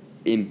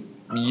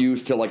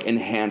use to like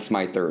enhance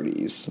my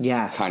 30s?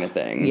 Yes. Kind of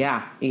thing.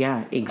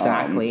 Yeah,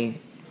 exactly.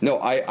 No,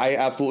 I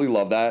absolutely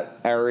love that,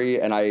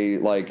 Ari, and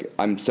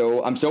I'm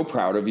so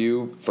proud of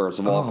you, first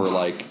of all, for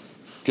like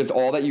just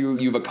all that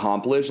you've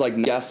accomplished, like,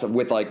 yes,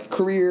 with like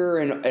career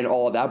and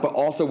all of that, but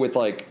also with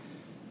like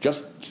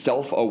just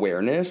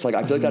self-awareness. Like,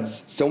 I feel like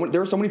that's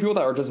there are so many people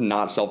that are just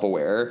not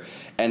self-aware,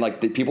 and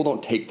like people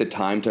don't take the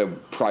time to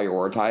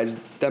prioritize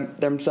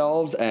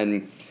themselves,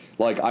 and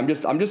like I'm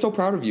just so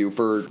proud of you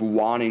for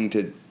wanting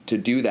to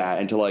do that,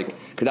 and to like,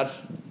 because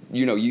that's,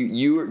 you know,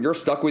 you're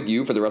stuck with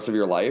you for the rest of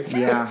your life.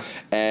 Yeah.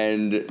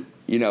 And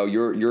you know,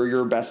 you're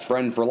your best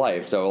friend for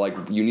life. So like,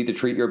 you need to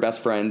treat your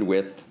best friend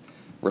with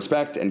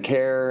respect and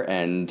care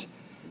and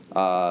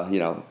you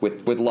know,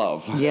 with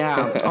love.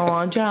 Yeah.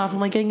 Oh, Jeff, I'm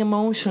like getting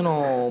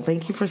emotional.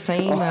 Thank you for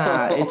saying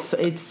that.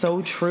 It's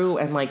so true,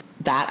 and like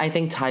that I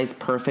think ties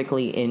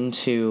perfectly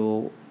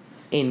into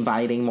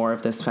inviting more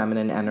of this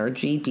feminine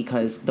energy,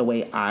 because the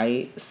way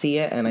I see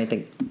it, and I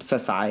think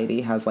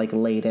society has like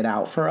laid it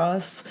out for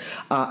us,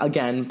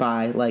 again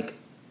by like,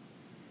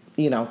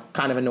 you know,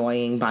 kind of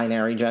annoying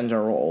binary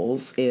gender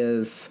roles,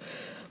 is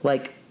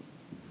like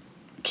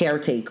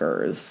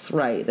caretakers,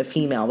 right? The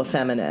female, the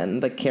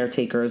feminine, the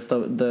caretakers,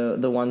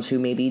 the ones who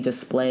maybe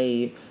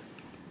display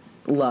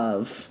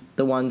love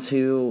the ones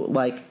who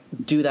like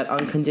do that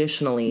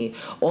unconditionally.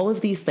 All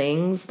of these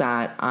things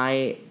that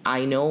I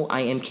know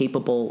I am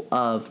capable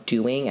of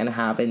doing and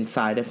have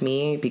inside of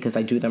me because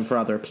I do them for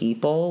other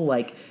people.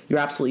 Like, you're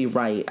absolutely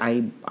right.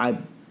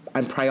 I'm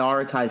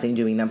prioritizing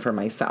doing them for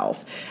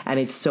myself. And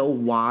it's so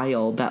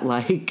wild that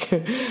like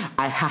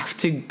I have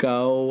to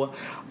go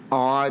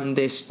on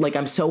this, like,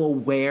 I'm so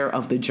aware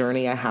of the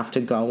journey I have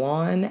to go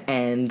on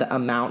and the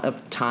amount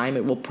of time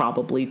it will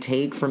probably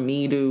take for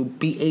me to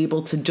be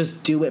able to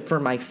just do it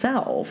for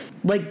myself.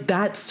 Like,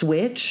 that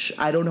switch,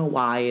 I don't know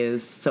why,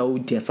 is so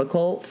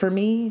difficult for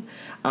me,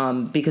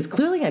 because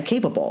clearly I'm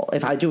capable.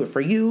 If I do it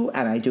for you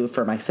and I do it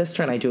for my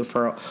sister and I do it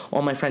for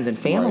all my friends and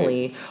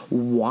family, right,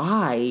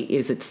 why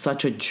is it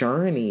such a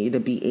journey to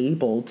be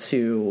able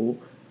to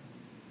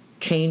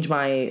change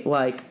my,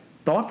 like,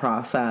 thought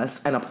process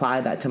and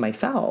apply that to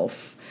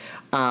myself?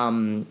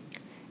 And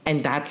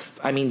that's,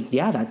 I mean,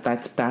 yeah,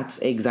 that's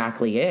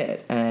exactly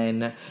it.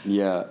 And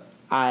yeah,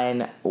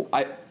 I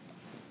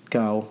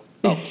go.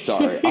 Oh,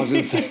 sorry. I was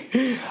gonna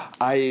say,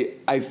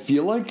 I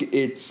feel like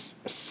it's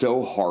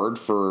so hard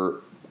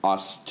for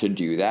us to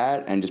do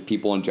that, and just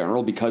people in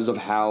general, because of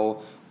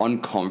how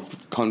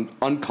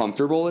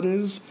uncomfortable it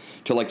is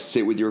to like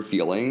sit with your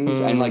feelings.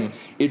 And like,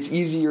 it's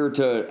easier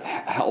to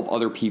help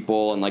other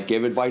people and like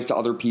give advice to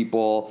other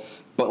people,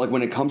 but like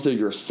when it comes to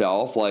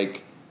yourself,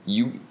 like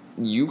you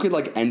could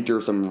like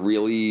enter some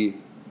really,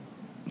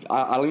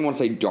 I don't even want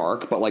to say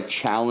dark, but like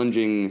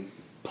challenging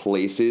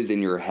places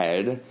in your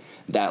head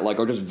that like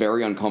are just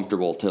very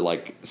uncomfortable to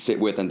like sit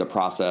with and to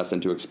process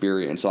and to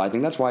experience. So I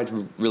think that's why it's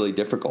really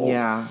difficult.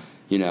 Yeah.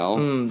 You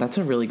know? That's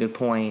a really good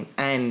point.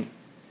 And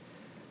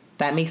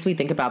that makes me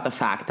think about the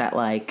fact that,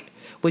 like,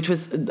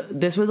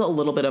 this was a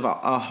little bit of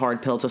a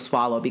hard pill to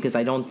swallow, because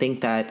I don't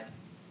think that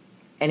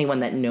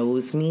anyone that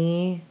knows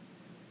me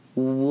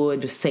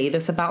would say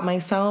this about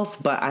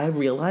myself, but I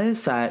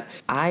realize that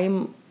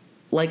I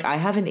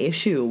have an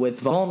issue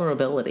with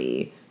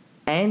vulnerability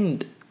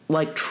and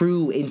like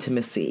true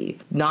intimacy,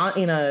 not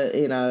in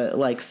a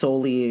like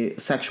solely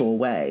sexual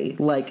way.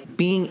 Like,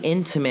 being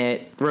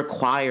intimate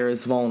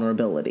requires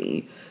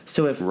vulnerability.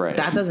 So if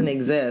that doesn't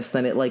exist,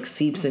 then it like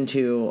seeps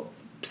into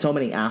so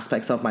many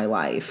aspects of my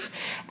life.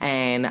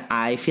 And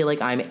I feel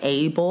like I'm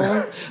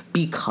able,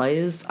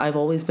 because I've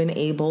always been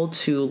able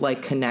to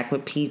like connect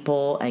with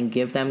people and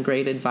give them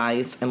great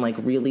advice and like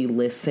really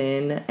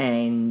listen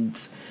and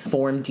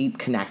form deep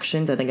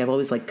connections. I think I've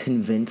always like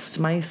convinced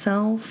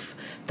myself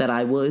that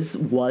I was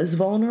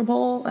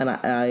vulnerable, and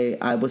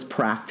I was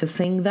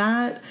practicing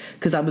that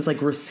because I was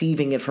like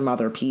receiving it from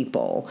other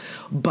people.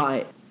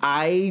 But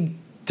I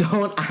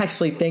don't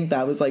actually think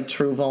that was like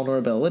true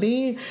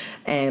vulnerability,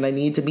 and I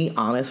need to be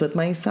honest with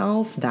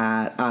myself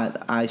that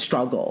I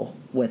struggle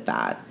with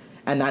that,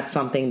 and that's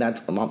something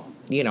that's,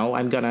 you know,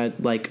 I'm gonna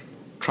like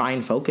try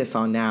and focus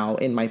on now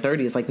in my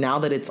 30s. Like, now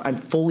that I'm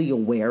fully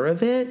aware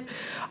of it,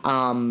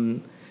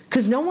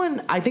 because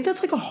I think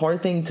that's like a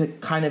hard thing to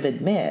kind of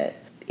admit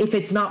if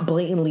it's not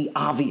blatantly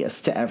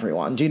obvious to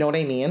everyone. Do you know what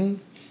I mean?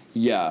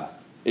 Yeah.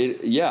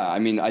 I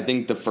mean, I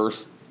think the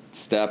first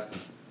step,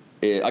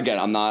 again,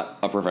 I'm not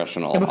a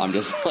professional. I'm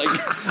just like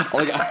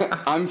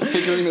I'm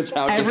figuring this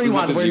out.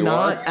 Everyone, just as much as we're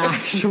not are.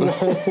 actual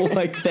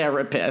like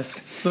therapists.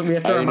 So we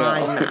have to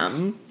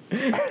remind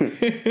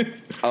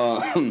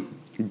them.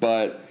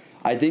 But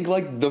I think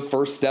like the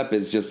first step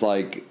is just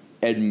like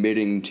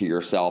admitting to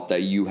yourself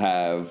that you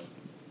have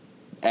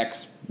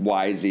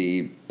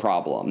XYZ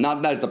problem.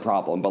 Not that it's a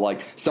problem, but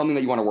like something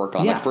that you want to work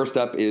on. Yeah. Like, first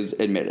step is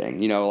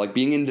admitting. You know, like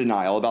being in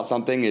denial about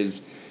something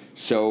is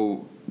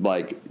so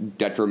like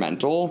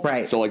detrimental.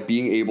 Right. So like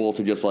being able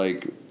to just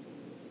like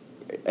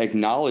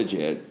acknowledge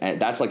it, and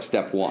that's like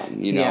step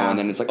one, you know. Yeah. And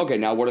then it's like, okay,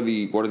 now what are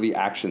the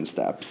action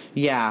steps?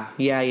 Yeah.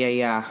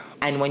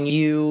 And when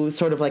you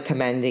sort of like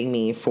commending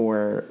me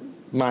for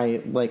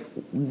my like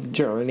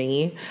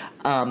journey,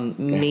 made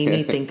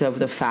me think of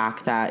the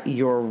fact that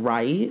you're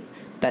right,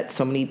 that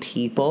so many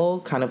people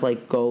kind of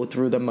like go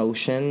through the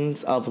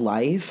motions of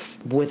life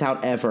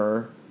without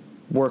ever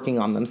working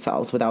on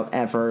themselves, without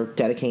ever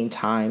dedicating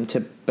time to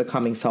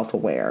becoming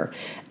self-aware.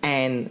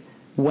 And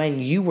when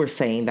you were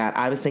saying that,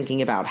 I was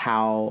thinking about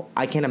how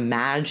I can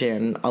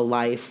imagine a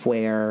life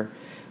where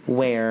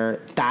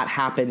that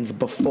happens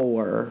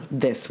before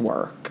this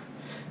work.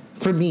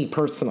 For me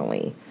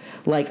personally,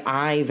 like,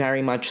 I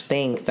very much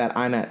think that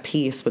I'm at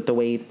peace with the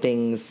way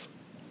things,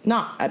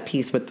 not at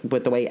peace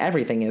with the way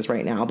everything is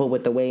right now, but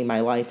with the way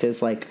my life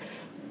is like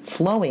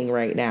flowing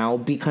right now,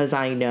 because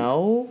I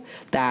know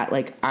that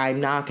like I'm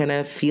not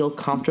gonna feel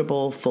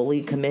comfortable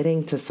fully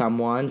committing to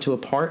someone, to a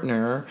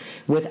partner,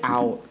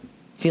 without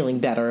feeling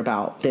better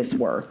about this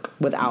work,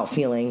 without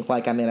feeling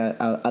like I'm in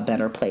a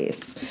better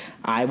place.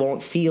 I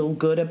won't feel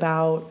good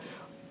about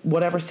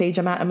whatever stage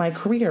I'm at in my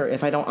career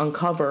if I don't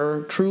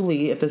uncover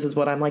truly if this is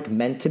what I'm like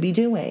meant to be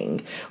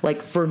doing.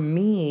 Like, for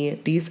me,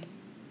 these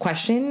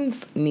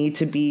questions need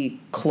to be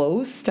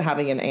close to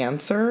having an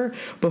answer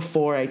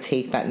before I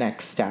take that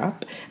next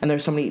step. And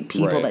there's so many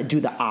people that do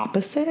the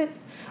opposite.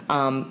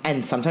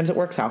 And sometimes it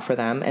works out for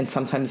them, and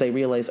sometimes they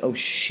realize, oh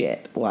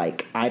shit,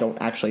 like, I don't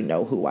actually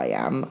know who I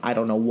am. I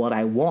don't know what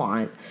I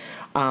want.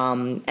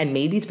 And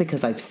maybe it's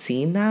because I've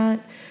seen that,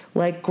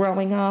 like,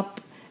 growing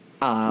up.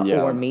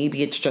 Or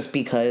maybe it's just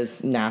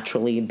because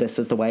naturally this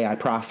is the way I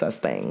process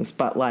things.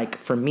 But, like,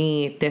 for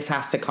me, this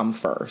has to come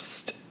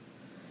first.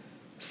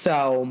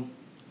 So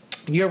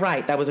you're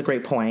right. That was a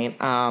great point.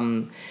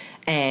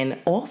 And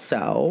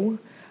also,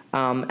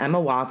 Emma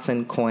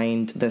Watson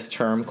coined this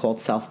term called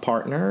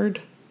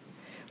self-partnered.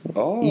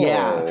 Oh.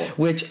 Yeah,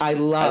 which I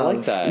love. I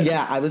like that.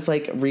 Yeah, I was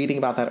like reading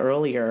about that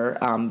earlier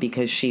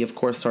because she, of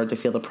course, started to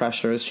feel the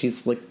pressures.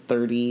 She's like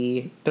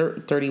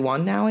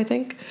 31 now, I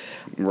think.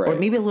 Right. Or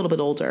maybe a little bit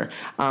older.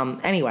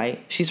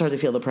 Anyway, she started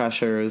to feel the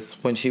pressures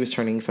when she was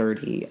turning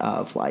 30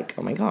 of like,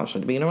 oh my gosh,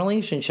 should I be in a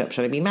relationship?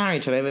 Should I be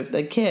married? Should I have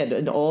a kid?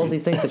 And all the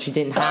things that she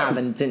didn't have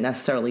and didn't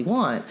necessarily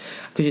want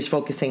because she's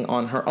focusing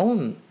on her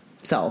own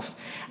self.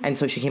 And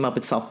so she came up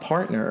with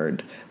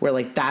self-partnered, where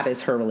like that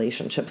is her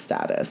relationship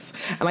status.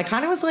 And I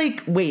kind of was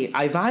like, wait,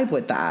 I vibe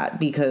with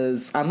that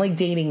because I'm like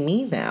dating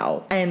me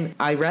now. And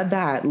I read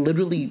that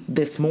literally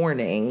this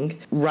morning,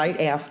 right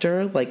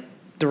after like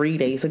 3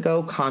 days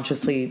ago,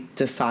 consciously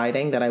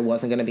deciding that I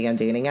wasn't going to be on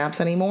dating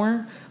apps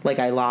anymore. Like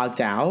I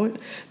logged out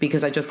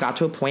because I just got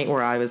to a point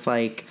where I was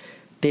like,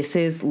 this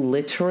is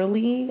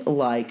literally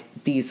like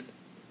these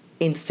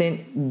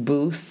instant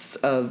boosts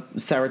of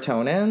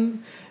serotonin,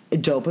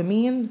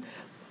 dopamine,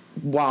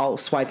 while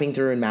swiping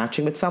through and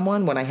matching with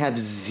someone when I have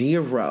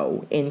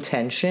zero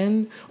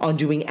intention on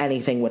doing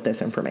anything with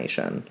this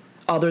information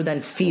other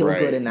than feel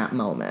good in that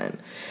moment.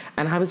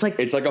 And I was like,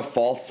 it's like a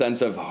false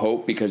sense of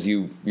hope because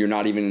you're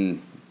not even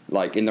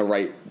like in the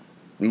right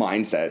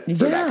mindset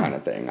for that kind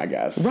of thing, I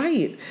guess.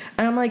 Right.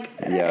 And I'm like,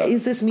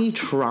 is this me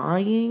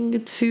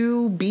trying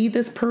to be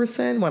this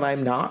person when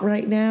I'm not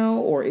right now?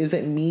 Or is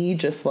it me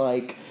just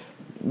like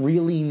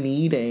really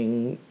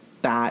needing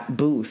that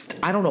boost?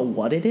 I don't know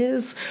what it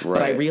is,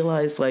 but I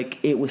realized like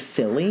it was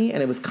silly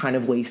and it was kind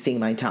of wasting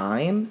my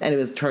time and it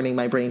was turning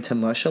my brain to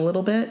mush a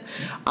little bit.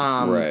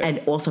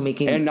 And also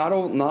making... And not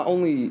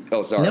only...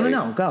 Oh, sorry.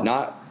 No, go.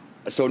 Not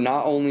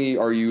only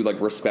are you like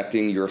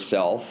respecting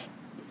yourself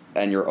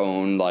and your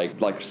own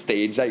like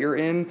stage that you're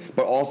in,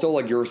 but also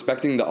like you're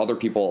respecting the other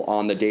people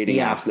on the dating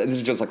apps. This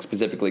is just like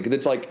specifically because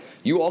it's like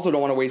you also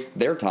don't want to waste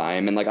their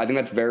time, and like I think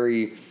that's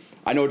very...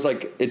 I know it's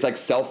like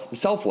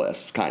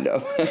selfless kind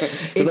of.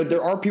 Like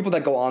there are people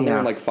that go on there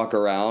and like fuck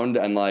around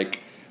and like,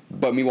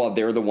 but meanwhile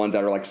they're the ones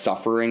that are like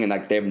suffering and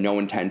like they have no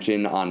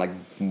intention on like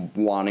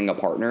wanting a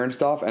partner and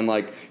stuff. And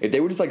like if they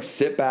would just like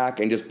sit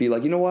back and just be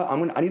like, you know what,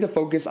 I need to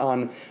focus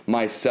on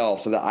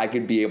myself so that I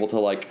could be able to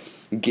like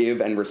give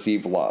and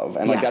receive love.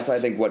 And like that's I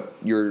think what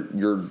you're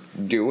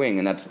doing,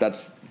 and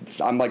that's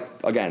I'm like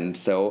again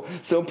so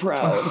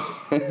proud.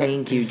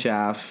 Thank you,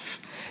 Jeff.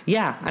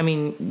 Yeah, I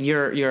mean,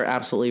 you're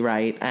absolutely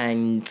right,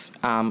 and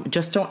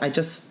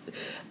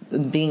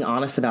being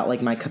honest about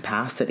like my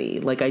capacity.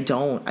 Like I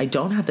don't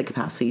have the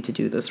capacity to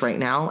do this right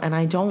now, and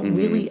I don't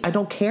I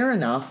don't care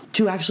enough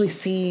to actually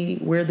see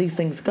where these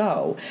things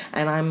go.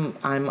 And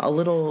I'm a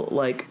little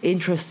like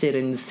interested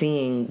in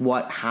seeing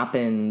what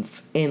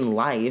happens in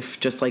life,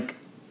 just like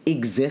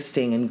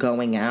existing and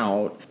going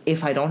out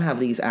if I don't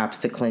have these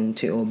apps to cling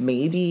to.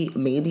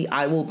 Maybe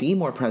I will be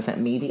more present.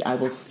 Maybe I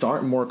will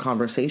start more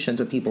conversations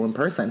with people in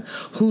person.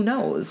 Who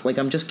knows? Like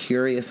I'm just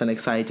curious and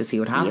excited to see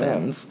what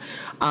happens.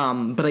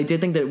 But I did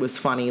think that it was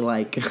funny,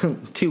 like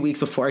 2 weeks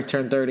before I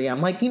turned 30,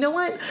 I'm like, you know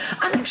what?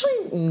 I'm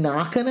actually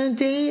not gonna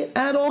date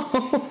at all.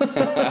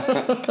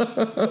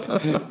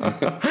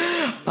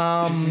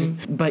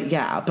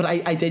 But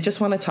I did just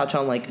want to touch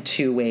on like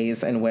two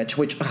ways in which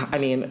I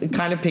mean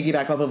kind of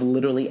piggyback off of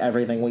literally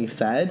everything we've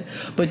said,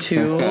 but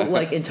two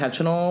like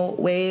intentional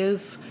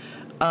ways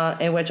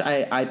in which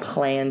I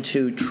plan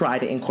to try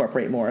to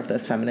incorporate more of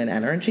this feminine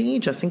energy,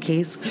 just in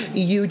case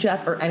you,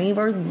 Jeff, or any of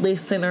our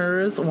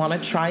listeners want to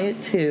try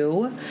it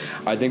too.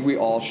 I think we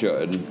all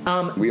should.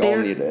 We all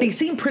need it. They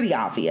seem pretty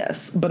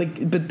obvious, but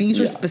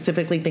these are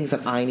specifically things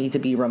that I need to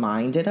be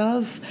reminded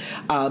of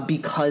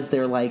because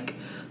they're like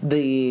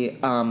the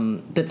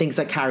things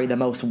that carry the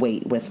most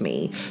weight with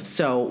me.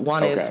 So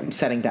one is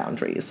setting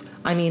boundaries.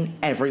 I mean,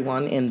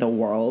 everyone in the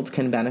world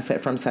can benefit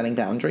from setting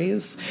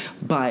boundaries,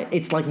 but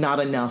it's like not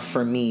enough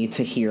for me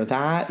to hear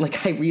that.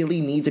 Like I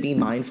really need to be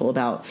mindful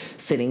about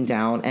sitting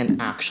down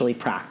and actually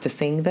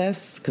practicing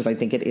this because I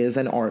think it is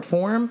an art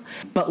form.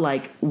 But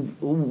like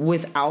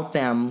without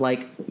them,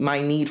 like my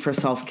need for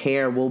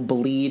self-care will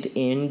bleed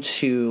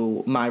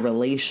into my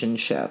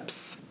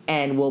relationships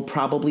and will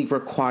probably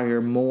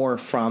require more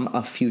from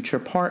a future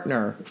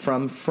partner,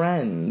 from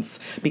friends,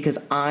 because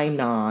I'm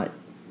not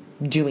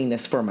doing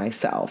this for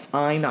myself.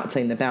 I'm not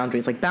setting the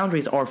boundaries. Like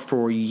boundaries are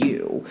for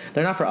you.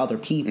 They're not for other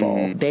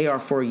people. They are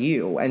for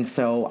you. And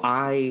so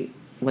I,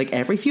 like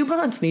every few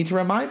months, need to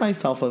remind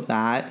myself of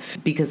that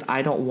because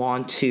I don't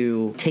want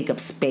to take up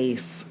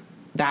space,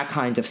 that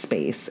kind of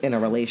space in a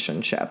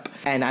relationship.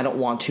 And I don't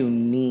want to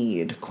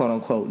need, quote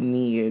unquote,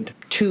 need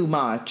too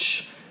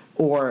much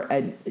or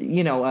an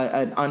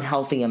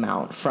unhealthy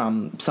amount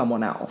from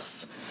someone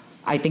else.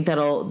 I think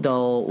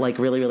they'll like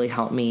really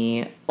help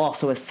me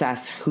also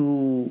assess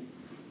who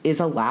is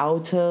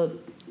allowed to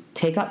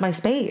take up my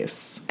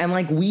space and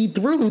like weed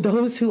through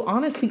those who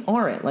honestly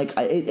aren't. Like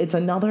it's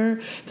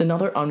another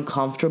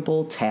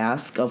uncomfortable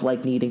task of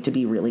like needing to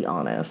be really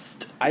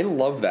honest. I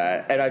love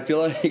that, and I feel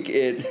like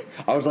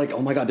I was like,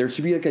 oh my god, there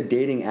should be like a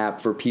dating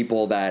app for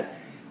people that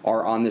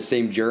are on the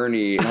same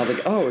journey, and I was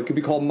like, oh, it could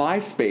be called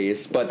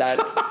MySpace, but that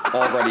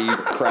already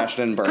crashed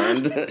and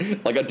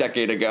burned like a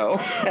decade ago.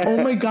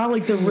 Oh my god,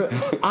 like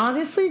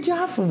honestly,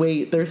 Jeff,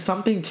 wait, there's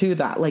something to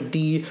that, like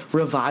the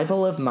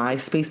revival of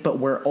MySpace, but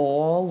we're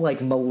all like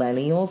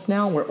millennials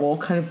now, we're all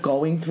kind of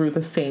going through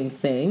the same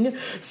thing,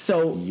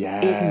 so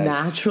yes. It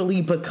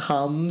naturally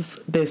becomes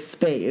this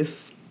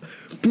space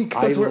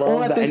because we're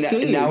all at this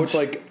stage. And now it's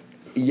like,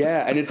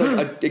 yeah, and it's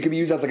like it could be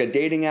used as like a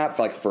dating app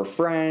for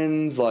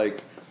friends,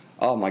 like.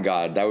 Oh my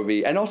god, that would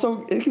be, and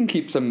also it can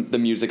keep the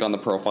music on the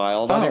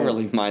profiles. I didn't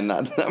really mind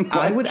that much.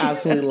 I would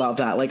absolutely love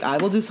that. Like, I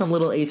will do some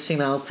little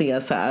HTML,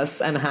 CSS,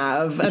 and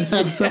have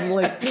some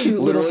like cute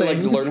little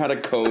things. Like learn how to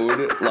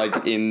code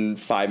like in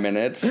 5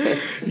 minutes.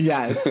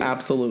 Yes,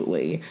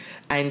 absolutely.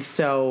 And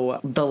so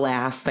the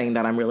last thing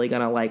that I'm really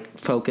gonna like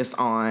focus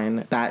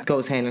on that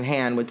goes hand in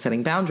hand with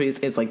setting boundaries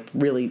is like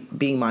really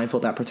being mindful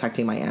about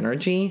protecting my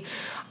energy.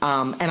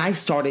 And I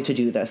started to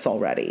do this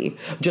already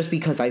just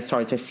because I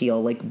started to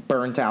feel like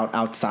burnt out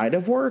outside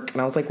of work. And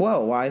I was like,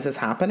 whoa, why is this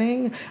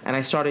happening? And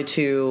I started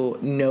to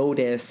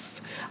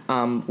notice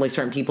like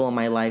certain people in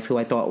my life who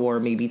I thought were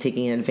maybe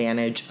taking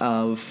advantage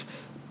of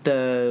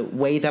the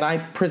way that I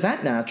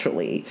present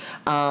naturally.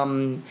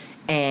 And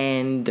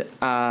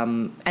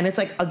it's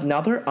like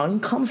another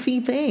uncomfy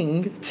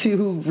thing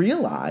to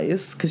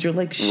realize because you're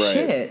like,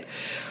 shit,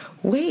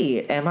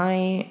 wait, am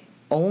I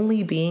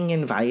only being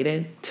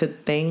invited to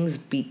things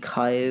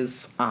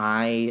because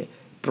I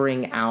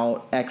bring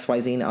out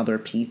XYZ in other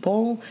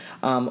people,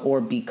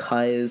 or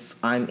because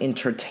I'm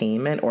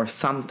entertainment or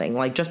something?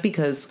 Like, just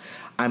because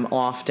I'm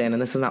often,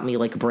 and this is not me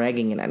like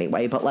bragging in any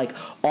way, but like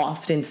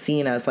often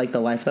seen as like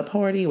the life of the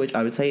party, which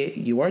I would say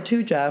you are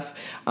too, Jeff,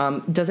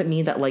 doesn't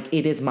mean that like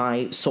it is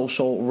my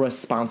social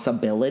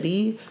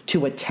responsibility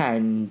to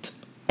attend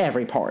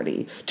every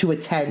party, to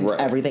attend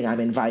everything I'm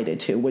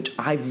invited to, which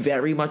I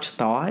very much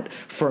thought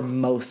for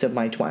most of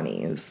my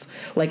 20s.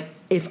 Like,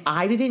 if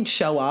I didn't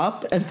show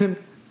up, and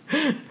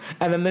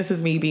then this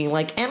is me being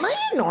like, am I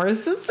a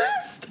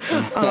narcissist?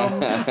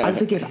 I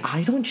was like, if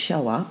I don't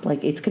show up,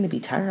 like, it's going to be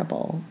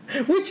terrible,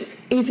 which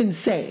is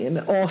insane.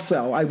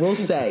 Also, I will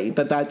say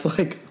that that's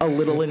like a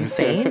little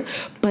insane,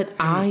 but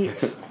I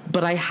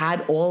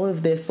had all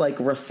of this like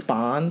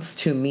response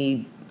to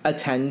me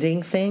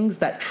attending things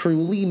that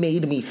truly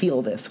made me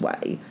feel this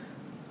way.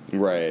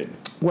 Right.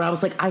 Where I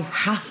was like, I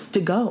have to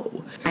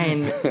go.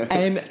 And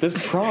this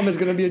prom is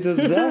going to be a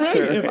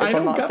disaster if I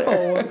don't I'm not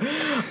go.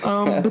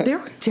 There. But there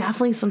were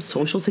definitely some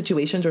social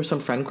situations or some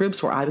friend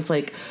groups where I was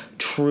like,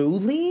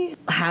 truly,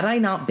 had I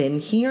not been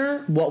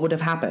here, what would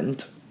have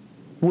happened?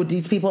 Would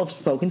these people have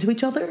spoken to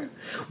each other?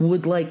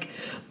 Would, like,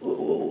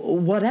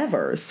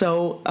 whatever.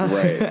 So,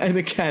 and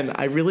again,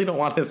 I really don't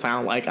want to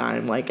sound like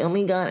I'm like, oh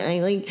my God,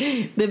 I'm like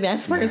the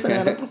best person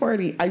at a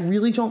party. I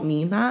really don't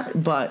mean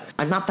that, but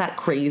I'm not that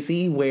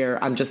crazy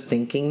where I'm just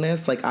thinking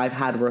this. Like, I've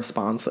had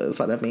responses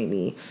that have made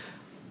me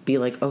be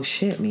like, oh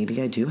shit,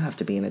 maybe I do have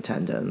to be in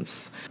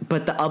attendance.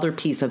 But the other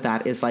piece of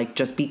that is like,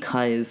 just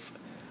because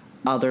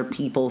other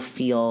people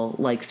feel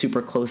like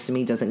super close to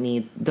me doesn't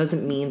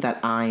mean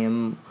that I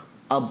am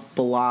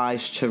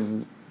obliged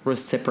to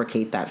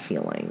reciprocate that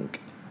feeling.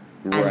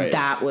 And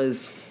that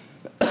was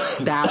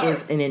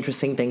an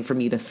interesting thing for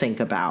me to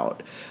think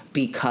about,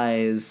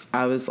 because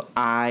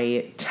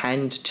I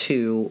tend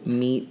to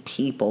meet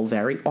people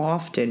very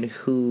often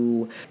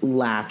who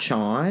latch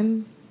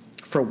on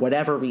for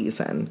whatever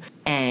reason,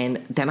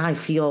 and then I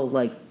feel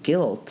like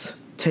guilt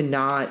to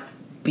not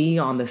be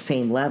on the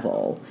same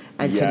level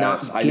and to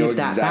not give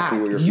that back.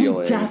 What you're you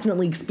feeling.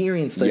 Definitely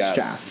experienced this,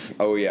 Jeff.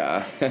 Oh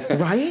yeah.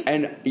 Right?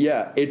 And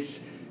yeah, it's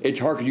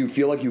hard because you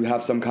feel like you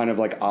have some kind of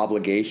like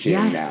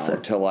obligation now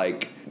to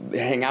like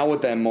hang out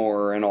with them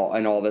more and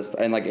all this,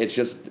 and like it's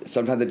just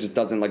sometimes it just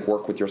doesn't like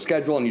work with your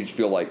schedule, and you just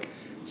feel like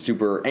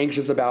super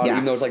anxious about it,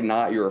 even though it's like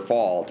not your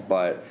fault.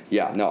 But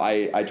yeah, no,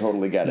 I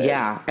totally get it.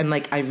 Yeah, and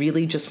like I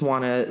really just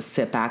want to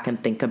sit back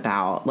and think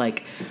about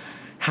like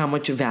how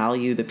much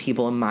value the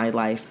people in my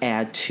life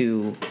add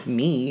to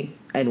me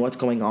and what's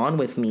going on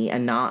with me,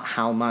 and not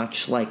how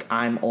much like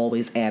I'm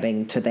always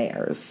adding to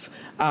theirs.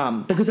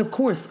 Because of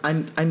course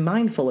I'm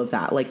mindful of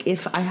that. Like,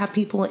 if I have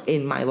people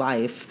in my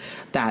life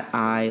that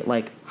I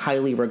like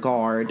highly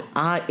regard,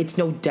 it's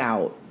no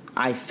doubt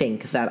I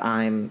think that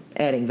I'm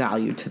adding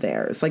value to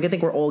theirs. Like, I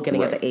think we're all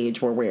getting at the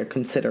age where we're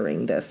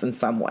considering this in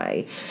some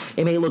way.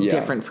 It may look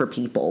different for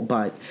people,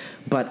 but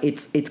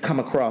it's come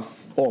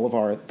across all of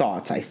our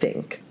thoughts, I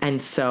think.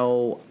 And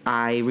so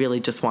I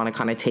really just want to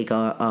kind of take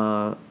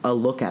a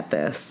look at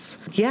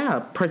this. Yeah,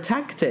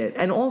 protect it.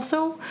 And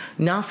also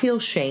not feel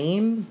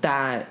shame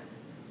that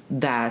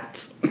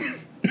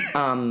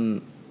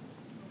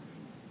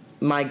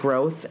my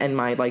growth and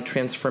my like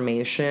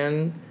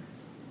transformation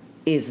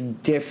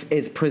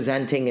is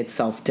presenting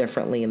itself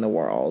differently in the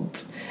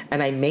world.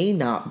 And I may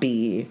not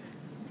be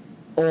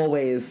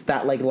always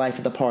that like life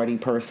of the party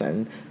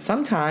person.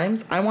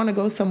 Sometimes I want to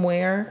go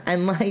somewhere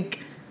and like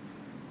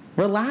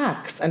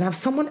relax and have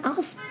someone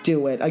else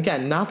do it.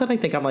 Again, not that I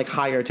think I'm like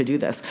hired to do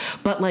this,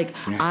 but like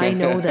I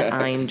know that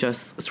I'm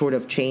just sort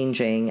of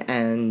changing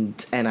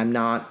and I'm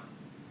not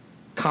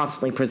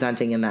constantly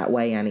presenting in that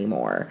way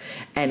anymore.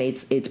 And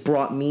it's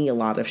brought me a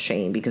lot of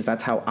shame because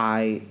that's how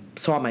I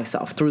saw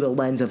myself, through the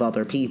lens of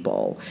other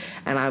people.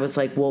 And I was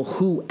like, well,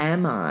 who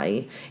am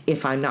I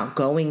if I'm not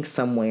going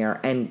somewhere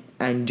and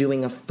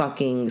doing a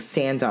fucking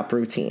stand-up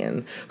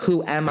routine?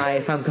 Who am I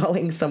if I'm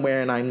going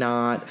somewhere and I'm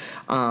not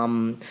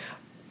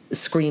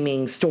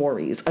screaming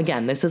stories?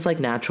 Again, this is like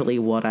naturally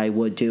what I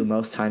would do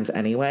most times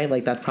anyway.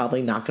 Like that's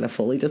probably not going to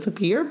fully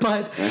disappear,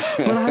 but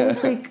I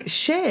was like,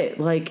 shit,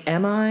 like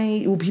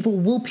will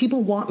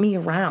people want me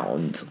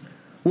around?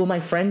 Will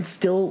my friends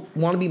still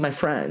want to be my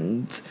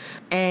friends?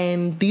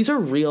 And these are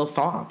real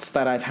thoughts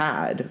that I've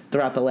had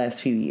throughout the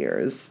last few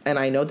years. And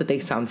I know that they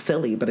sound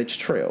silly, but it's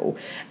true.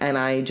 And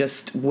I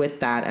just, with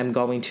that, am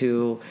going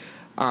to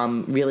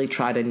really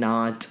try to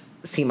not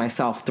see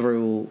myself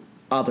through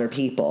other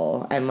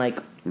people. And like,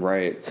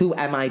 right, who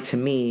am I to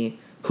me?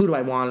 Who do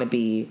I want to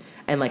be?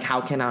 And like, how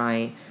can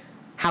I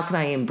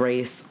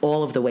embrace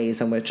all of the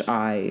ways in which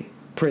I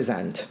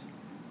present?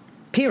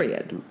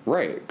 Period.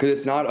 Right, because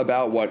it's not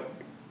about what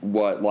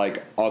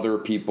like other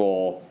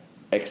people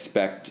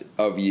expect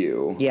of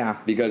you. Yeah.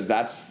 Because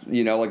that's,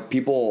 like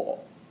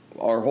people,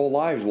 our whole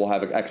lives will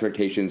have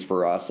expectations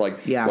for us.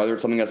 Like, whether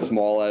it's something as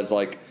small as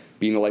like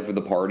being the life of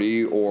the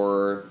party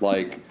or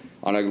like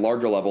on a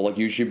larger level, like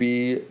you should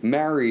be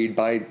married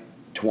by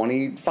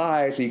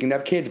 25 so you can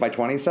have kids by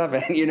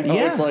 27.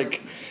 It's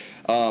like,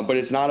 but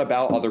it's not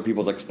about other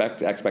people's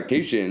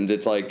expectations.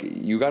 It's like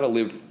you got to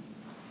live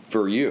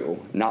for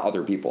you, not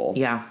other people.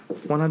 Yeah,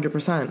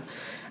 100%.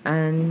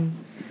 And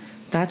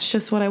that's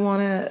just what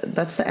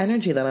that's the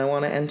energy that I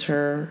want to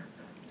enter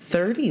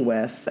 30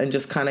 with, and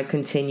just kind of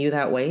continue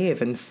that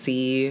wave and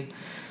see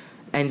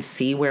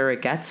where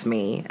it gets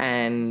me.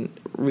 And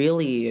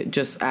really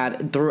just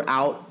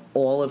throughout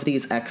all of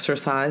these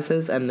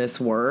exercises and this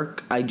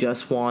work, I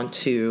just want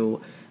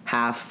to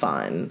have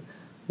fun.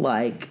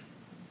 Like,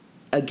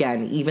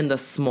 again, even the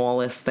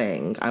smallest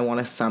thing, I want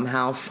to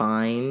somehow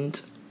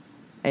find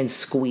and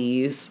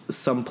squeeze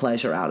some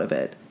pleasure out of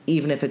it,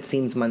 even if it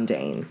seems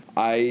mundane.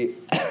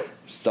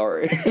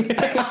 Sorry.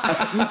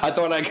 I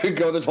thought I could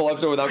go this whole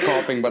episode without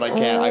coughing, but I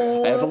can't.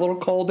 I have a little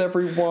cold,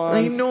 everyone.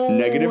 I know.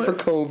 Negative for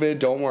COVID,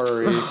 don't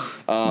worry.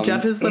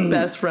 Jeff is the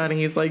best friend.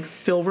 He's like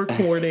still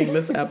recording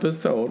this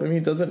episode and he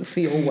doesn't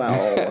feel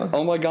well.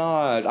 Oh my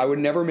God. I would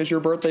never miss your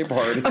birthday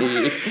party.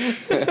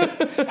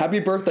 Happy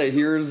birthday.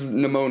 Here's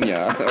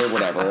pneumonia or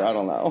whatever. I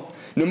don't know.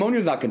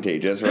 Pneumonia's not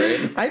contagious,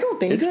 right? I don't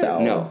think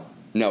so.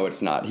 No,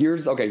 it's not.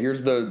 Here's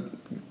the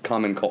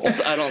common cold.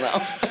 I don't know.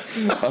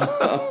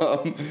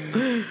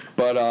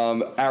 But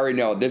Ari,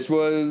 no, this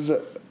was.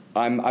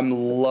 I'm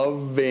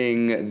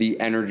loving the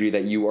energy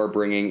that you are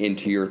bringing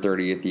into your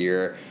 30th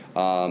year.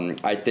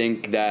 I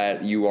think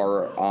that you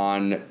are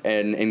on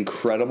an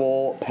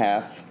incredible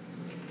path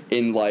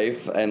in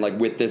life, and like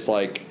with this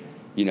like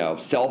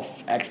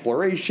self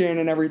exploration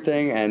and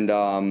everything, and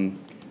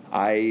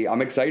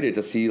I'm excited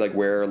to see like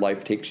where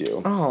life takes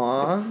you.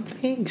 Aw,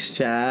 thanks,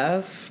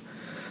 Jeff.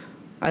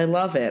 I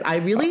love it. I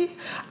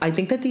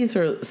think that these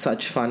are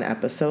such fun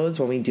episodes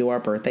when we do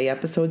our birthday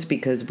episodes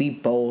because we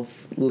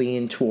both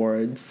lean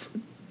towards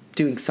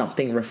doing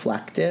something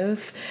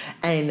reflective.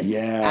 And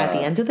at the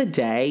end of the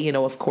day,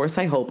 of course,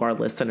 I hope our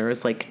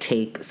listeners like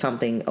take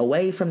something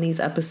away from these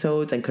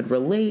episodes and could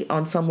relate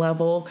on some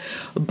level.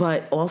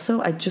 But also,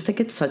 I just think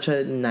it's such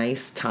a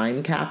nice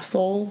time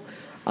capsule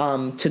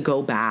to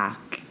go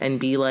back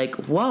and be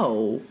like,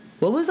 whoa,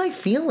 what was I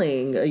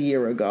feeling a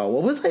year ago?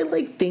 What was I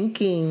like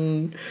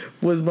thinking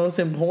was most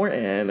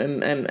important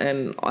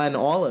and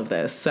all of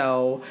this?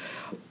 So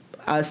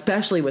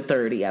especially with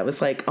 30, I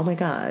was like, oh my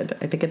God,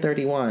 I think at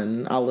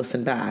 31 I'll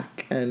listen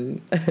back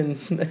and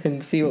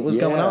see what was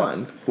going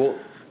on. Well,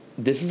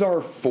 this is our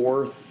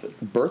fourth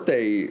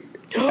birthday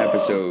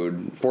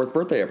episode,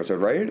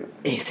 right?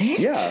 Is it?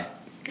 Yeah,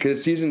 because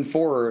it's season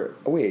 4.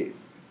 Oh, wait.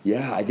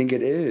 Yeah, I think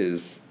it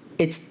is.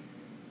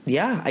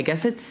 I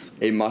guess it's...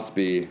 It must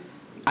be.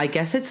 I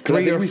guess it's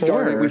 3 or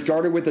 4. We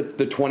started with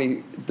the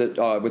 20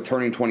 with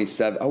turning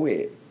 27. Oh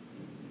wait,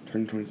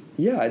 turning 20.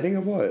 Yeah, I think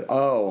it was.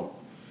 Oh,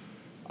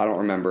 I don't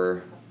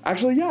remember.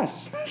 Actually,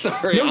 yes.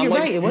 Sorry. No, you're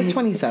right. It was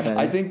 27.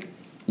 I think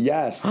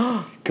yes,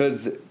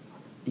 because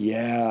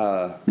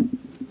Oh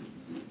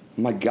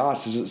my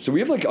gosh, so we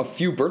have like a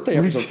few birthday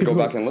episodes to go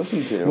back and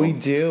listen to. We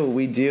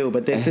do.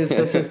 But this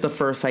is the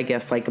first, I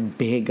guess, like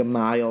big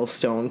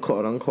milestone,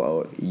 quote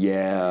unquote.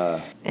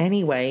 Yeah.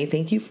 Anyway,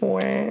 thank you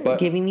for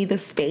giving me the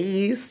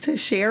space to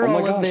share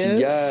all of this.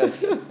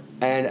 Yes.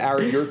 And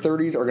your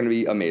 30s are going to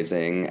be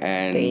amazing.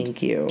 And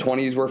thank you.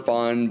 20s were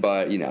fun,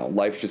 but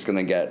life's just going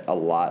to get a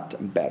lot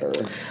better.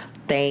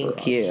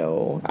 Thank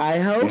you. I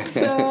hope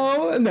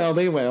so. No,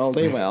 they will.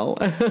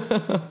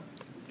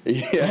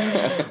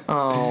 Yeah.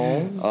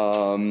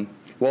 Oh.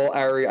 Well,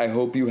 Ari, I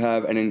hope you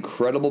have an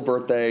incredible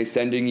birthday.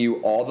 Sending you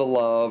all the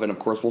love, and of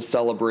course we'll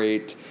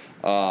celebrate.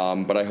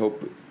 But I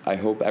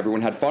hope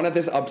everyone had fun at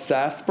this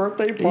obsessed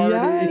birthday party.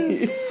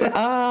 Yes.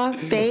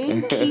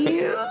 Thank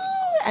you.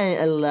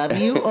 I love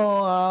you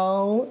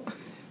all.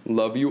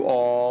 Love you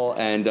all,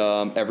 and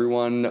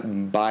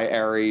everyone buy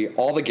Ari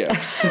all the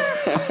gifts.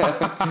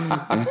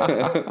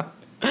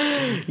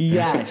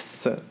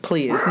 Yes,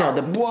 please. No,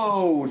 the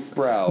Whoa,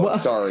 Sprout. Whoa.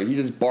 Sorry, he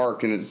just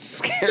barked and it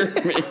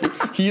scared me.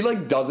 He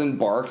like doesn't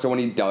bark, so when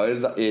he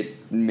does,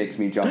 it makes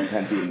me jump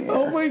 10 feet in the air.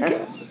 Oh my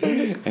god.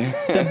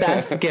 The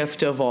best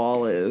gift of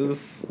all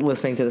is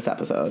listening to this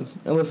episode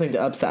and listening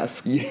to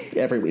Obsessed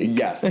every week.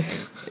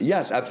 Yes.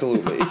 Yes,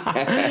 absolutely.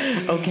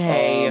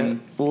 Okay.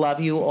 Love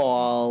you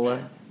all.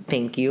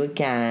 Thank you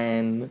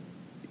again.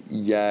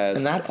 Yes.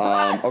 And that's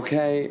that.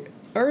 Okay.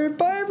 All right,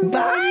 bye everyone.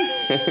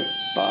 Bye.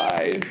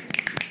 Bye.